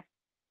 Yeah.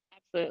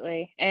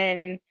 Absolutely.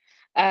 And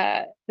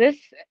this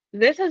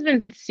has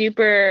been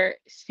super,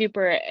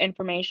 super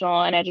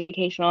informational and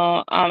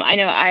educational. I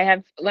know I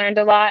have learned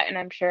a lot, and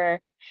I'm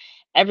sure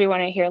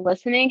everyone here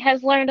listening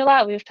has learned a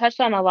lot. We've touched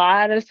on a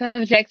lot of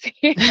subjects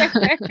here.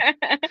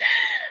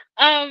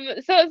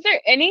 So is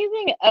there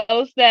anything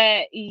else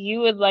that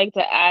you would like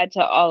to add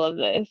to all of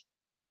this?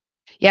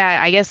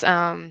 Yeah, I guess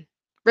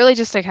really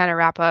just to kind of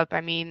wrap up, I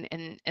mean,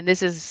 and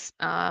this is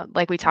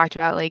like we talked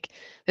about, like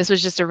this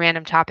was just a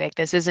random topic.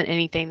 This isn't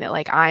anything that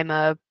like I'm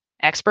a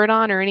expert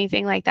on or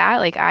anything like that.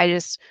 Like I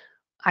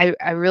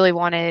really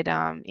wanted,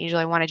 Angel,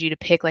 I wanted you to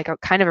pick like a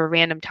kind of a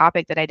random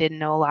topic that I didn't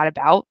know a lot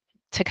about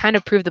to kind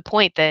of prove the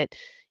point that,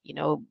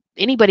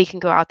 anybody can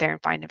go out there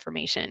and find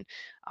information.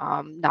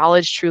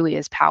 Knowledge truly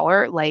is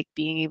power, like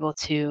being able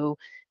to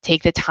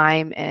take the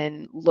time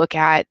and look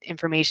at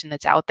information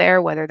that's out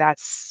there, whether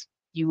that's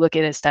you look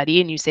at a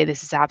study and you say,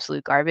 this is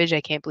absolute garbage.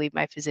 I can't believe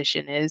my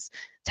physician is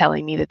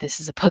telling me that this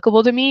is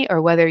applicable to me,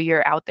 or whether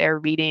you're out there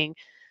reading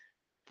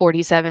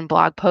 47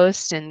 blog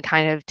posts and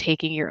kind of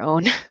taking your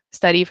own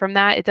study from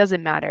that. It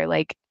doesn't matter.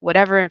 Like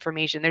whatever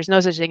information, there's no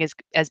such thing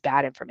as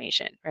bad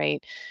information,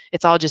 right?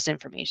 It's all just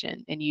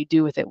information and you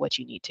do with it what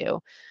you need to.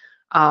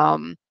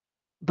 Um,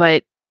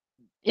 but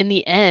in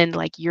the end,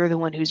 like you're the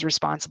one who's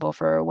responsible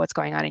for what's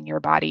going on in your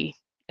body,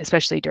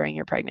 especially during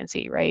your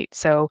pregnancy, right?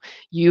 So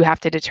you have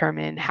to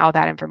determine how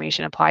that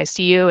information applies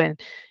to you and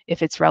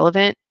if it's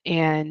relevant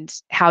and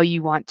how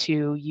you want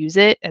to use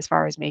it as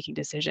far as making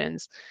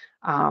decisions.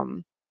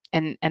 Um,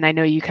 and I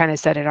know you kind of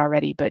said it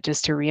already, but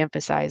just to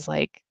reemphasize,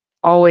 like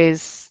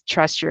always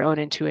trust your own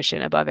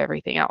intuition above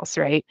everything else,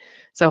 right?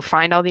 So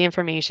find all the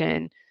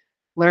information,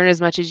 learn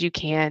as much as you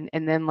can,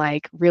 and then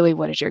like really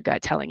what is your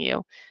gut telling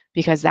you,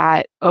 because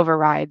that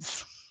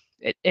overrides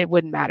it.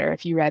 Wouldn't matter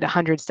if you read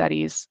 100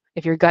 studies.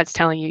 If your gut's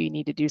telling you you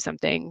need to do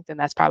something, then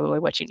that's probably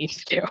what you need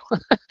to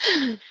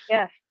do.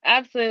 Yeah,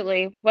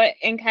 absolutely. What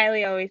and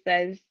Kylie always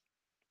says,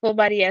 full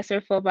body yes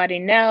or full body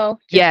no,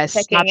 just Yes,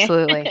 checking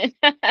absolutely.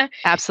 it.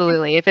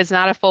 Absolutely. If it's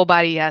not a full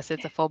body yes,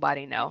 it's a full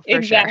body no,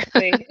 for sure.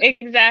 Exactly.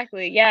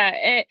 Exactly.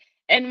 Yeah.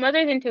 And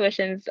mother's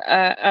intuitions,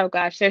 oh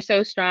gosh, they're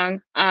so strong.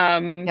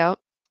 Yep,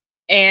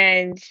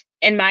 And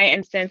in my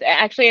instance,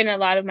 actually in a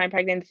lot of my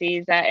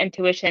pregnancies, that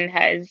intuition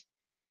has,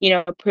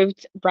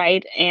 proved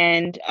right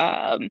and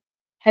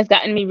has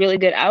gotten me really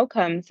good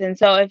outcomes. And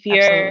so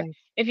absolutely.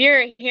 if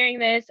you're hearing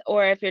this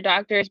or if your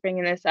doctor is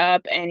bringing this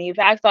up and you've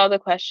asked all the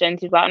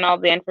questions, you've gotten all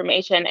the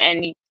information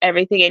and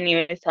everything in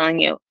you is telling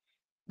you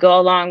go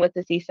along with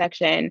the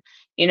C-section,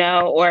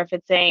 or if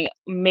it's saying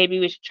maybe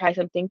we should try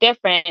something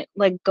different,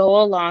 like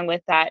go along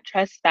with that,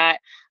 trust that.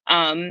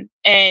 And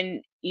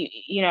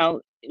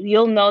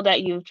you'll know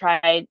that you've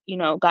tried,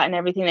 gotten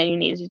everything that you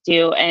needed to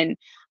do and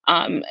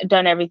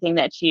done everything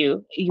that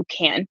you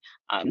can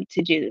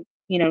to do,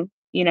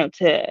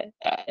 to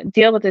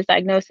deal with this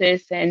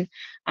diagnosis and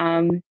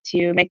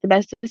to make the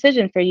best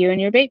decision for you and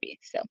your baby.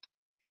 So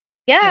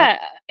Yep. yeah,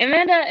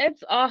 Amanda,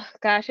 it's oh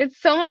gosh,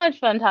 it's so much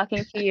fun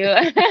talking to you.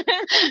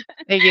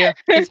 Thank you.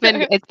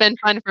 It's been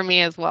fun for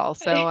me as well.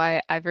 So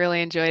I've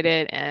really enjoyed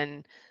it,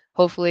 and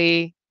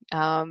hopefully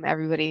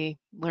everybody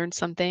learned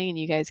something and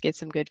you guys get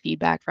some good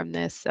feedback from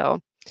this.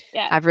 So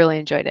Yeah, I've really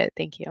enjoyed it.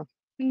 Thank you.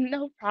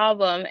 no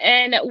problem.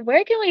 And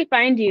where can we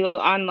find you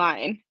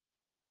online?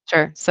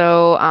 Sure.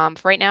 So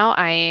for right now,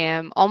 I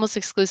am almost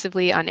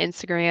exclusively on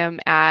Instagram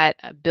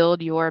at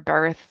Build Your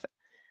Birth.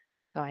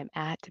 So I'm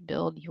at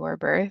Build Your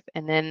Birth.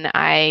 And then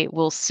I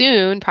will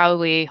soon,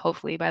 probably,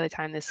 hopefully by the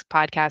time this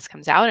podcast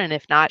comes out, and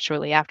if not,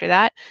 shortly after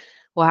that,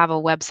 we'll have a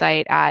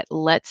website at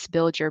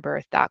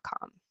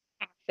letsbuildyourbirth.com.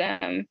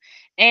 Awesome.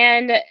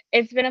 And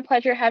it's been a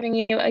pleasure having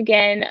you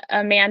again,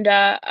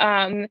 Amanda.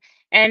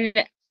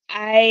 And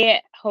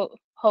I hope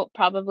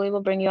probably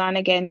will bring you on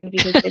again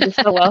because you're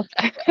just a wealth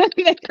of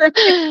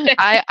information.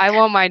 I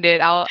won't mind it.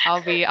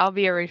 I'll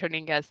be a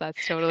returning guest.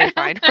 That's totally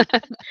fine.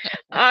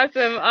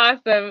 Awesome,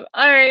 awesome.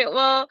 All right,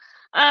 well,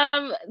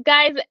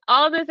 guys,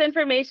 all this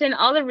information,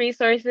 all the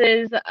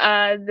resources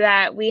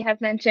that we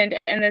have mentioned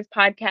in this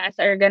podcast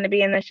are going to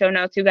be in the show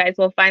notes. You guys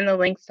will find the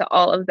links to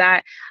all of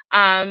that.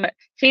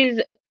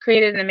 She's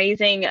created an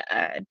amazing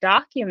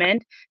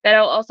document that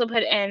I'll also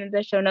put in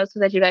the show notes so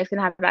that you guys can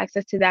have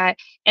access to that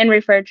and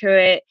refer to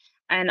it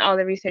and all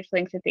the research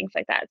links and things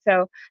like that.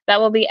 So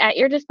that will be at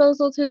your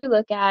disposal to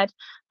look at.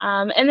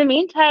 In the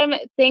meantime,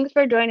 thanks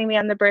for joining me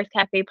on the Birth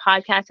Cafe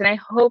podcast, and I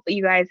hope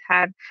you guys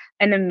have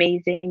an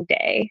amazing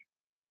day.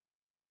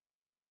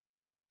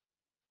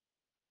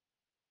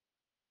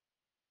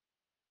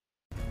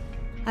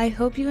 I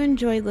hope you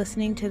enjoyed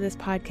listening to this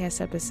podcast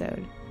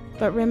episode.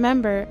 But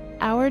remember,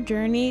 our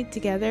journey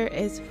together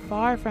is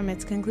far from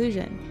its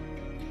conclusion.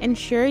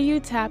 Ensure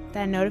you tap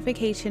that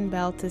notification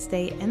bell to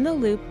stay in the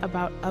loop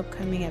about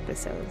upcoming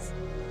episodes.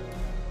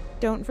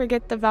 Don't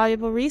forget the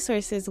valuable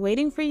resources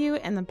waiting for you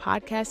in the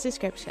podcast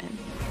description.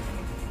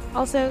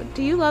 Also,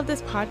 do you love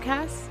this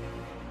podcast?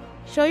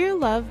 Show your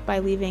love by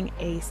leaving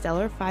a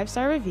stellar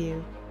 5-star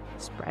review,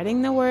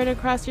 spreading the word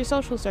across your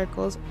social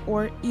circles,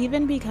 or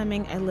even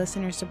becoming a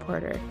listener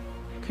supporter,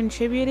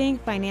 contributing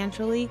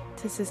financially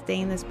to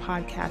sustain this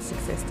podcast's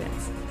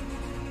existence.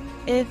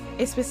 If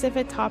a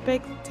specific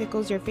topic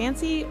tickles your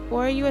fancy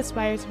or you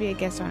aspire to be a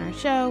guest on our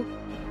show,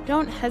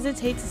 don't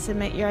hesitate to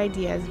submit your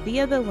ideas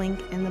via the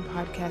link in the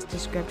podcast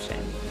description.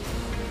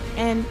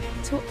 And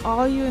to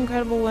all you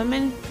incredible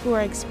women who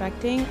are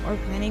expecting or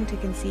planning to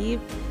conceive,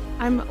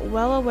 I'm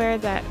well aware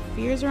that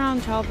fears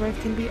around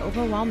childbirth can be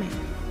overwhelming.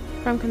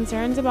 From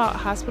concerns about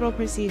hospital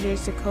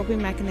procedures to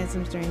coping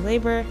mechanisms during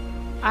labor,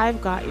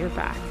 I've got your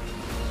back.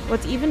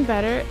 What's even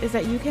better is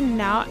that you can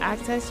now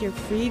access your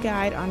free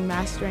guide on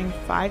mastering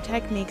 5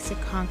 techniques to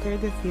conquer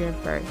the fear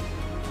of birth.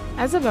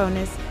 As a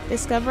bonus,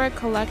 discover a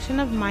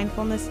collection of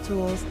mindfulness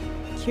tools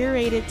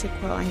curated to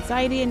quell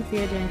anxiety and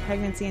fear during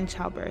pregnancy and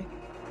childbirth.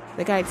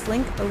 The guide's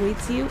link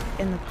awaits you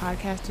in the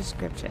podcast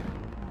description.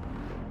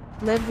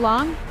 Live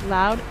long,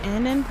 loud,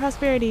 and in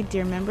prosperity,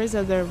 dear members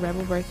of the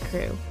Rebel Birth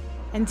crew.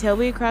 Until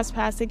we cross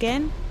paths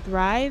again,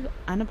 thrive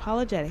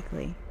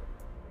unapologetically.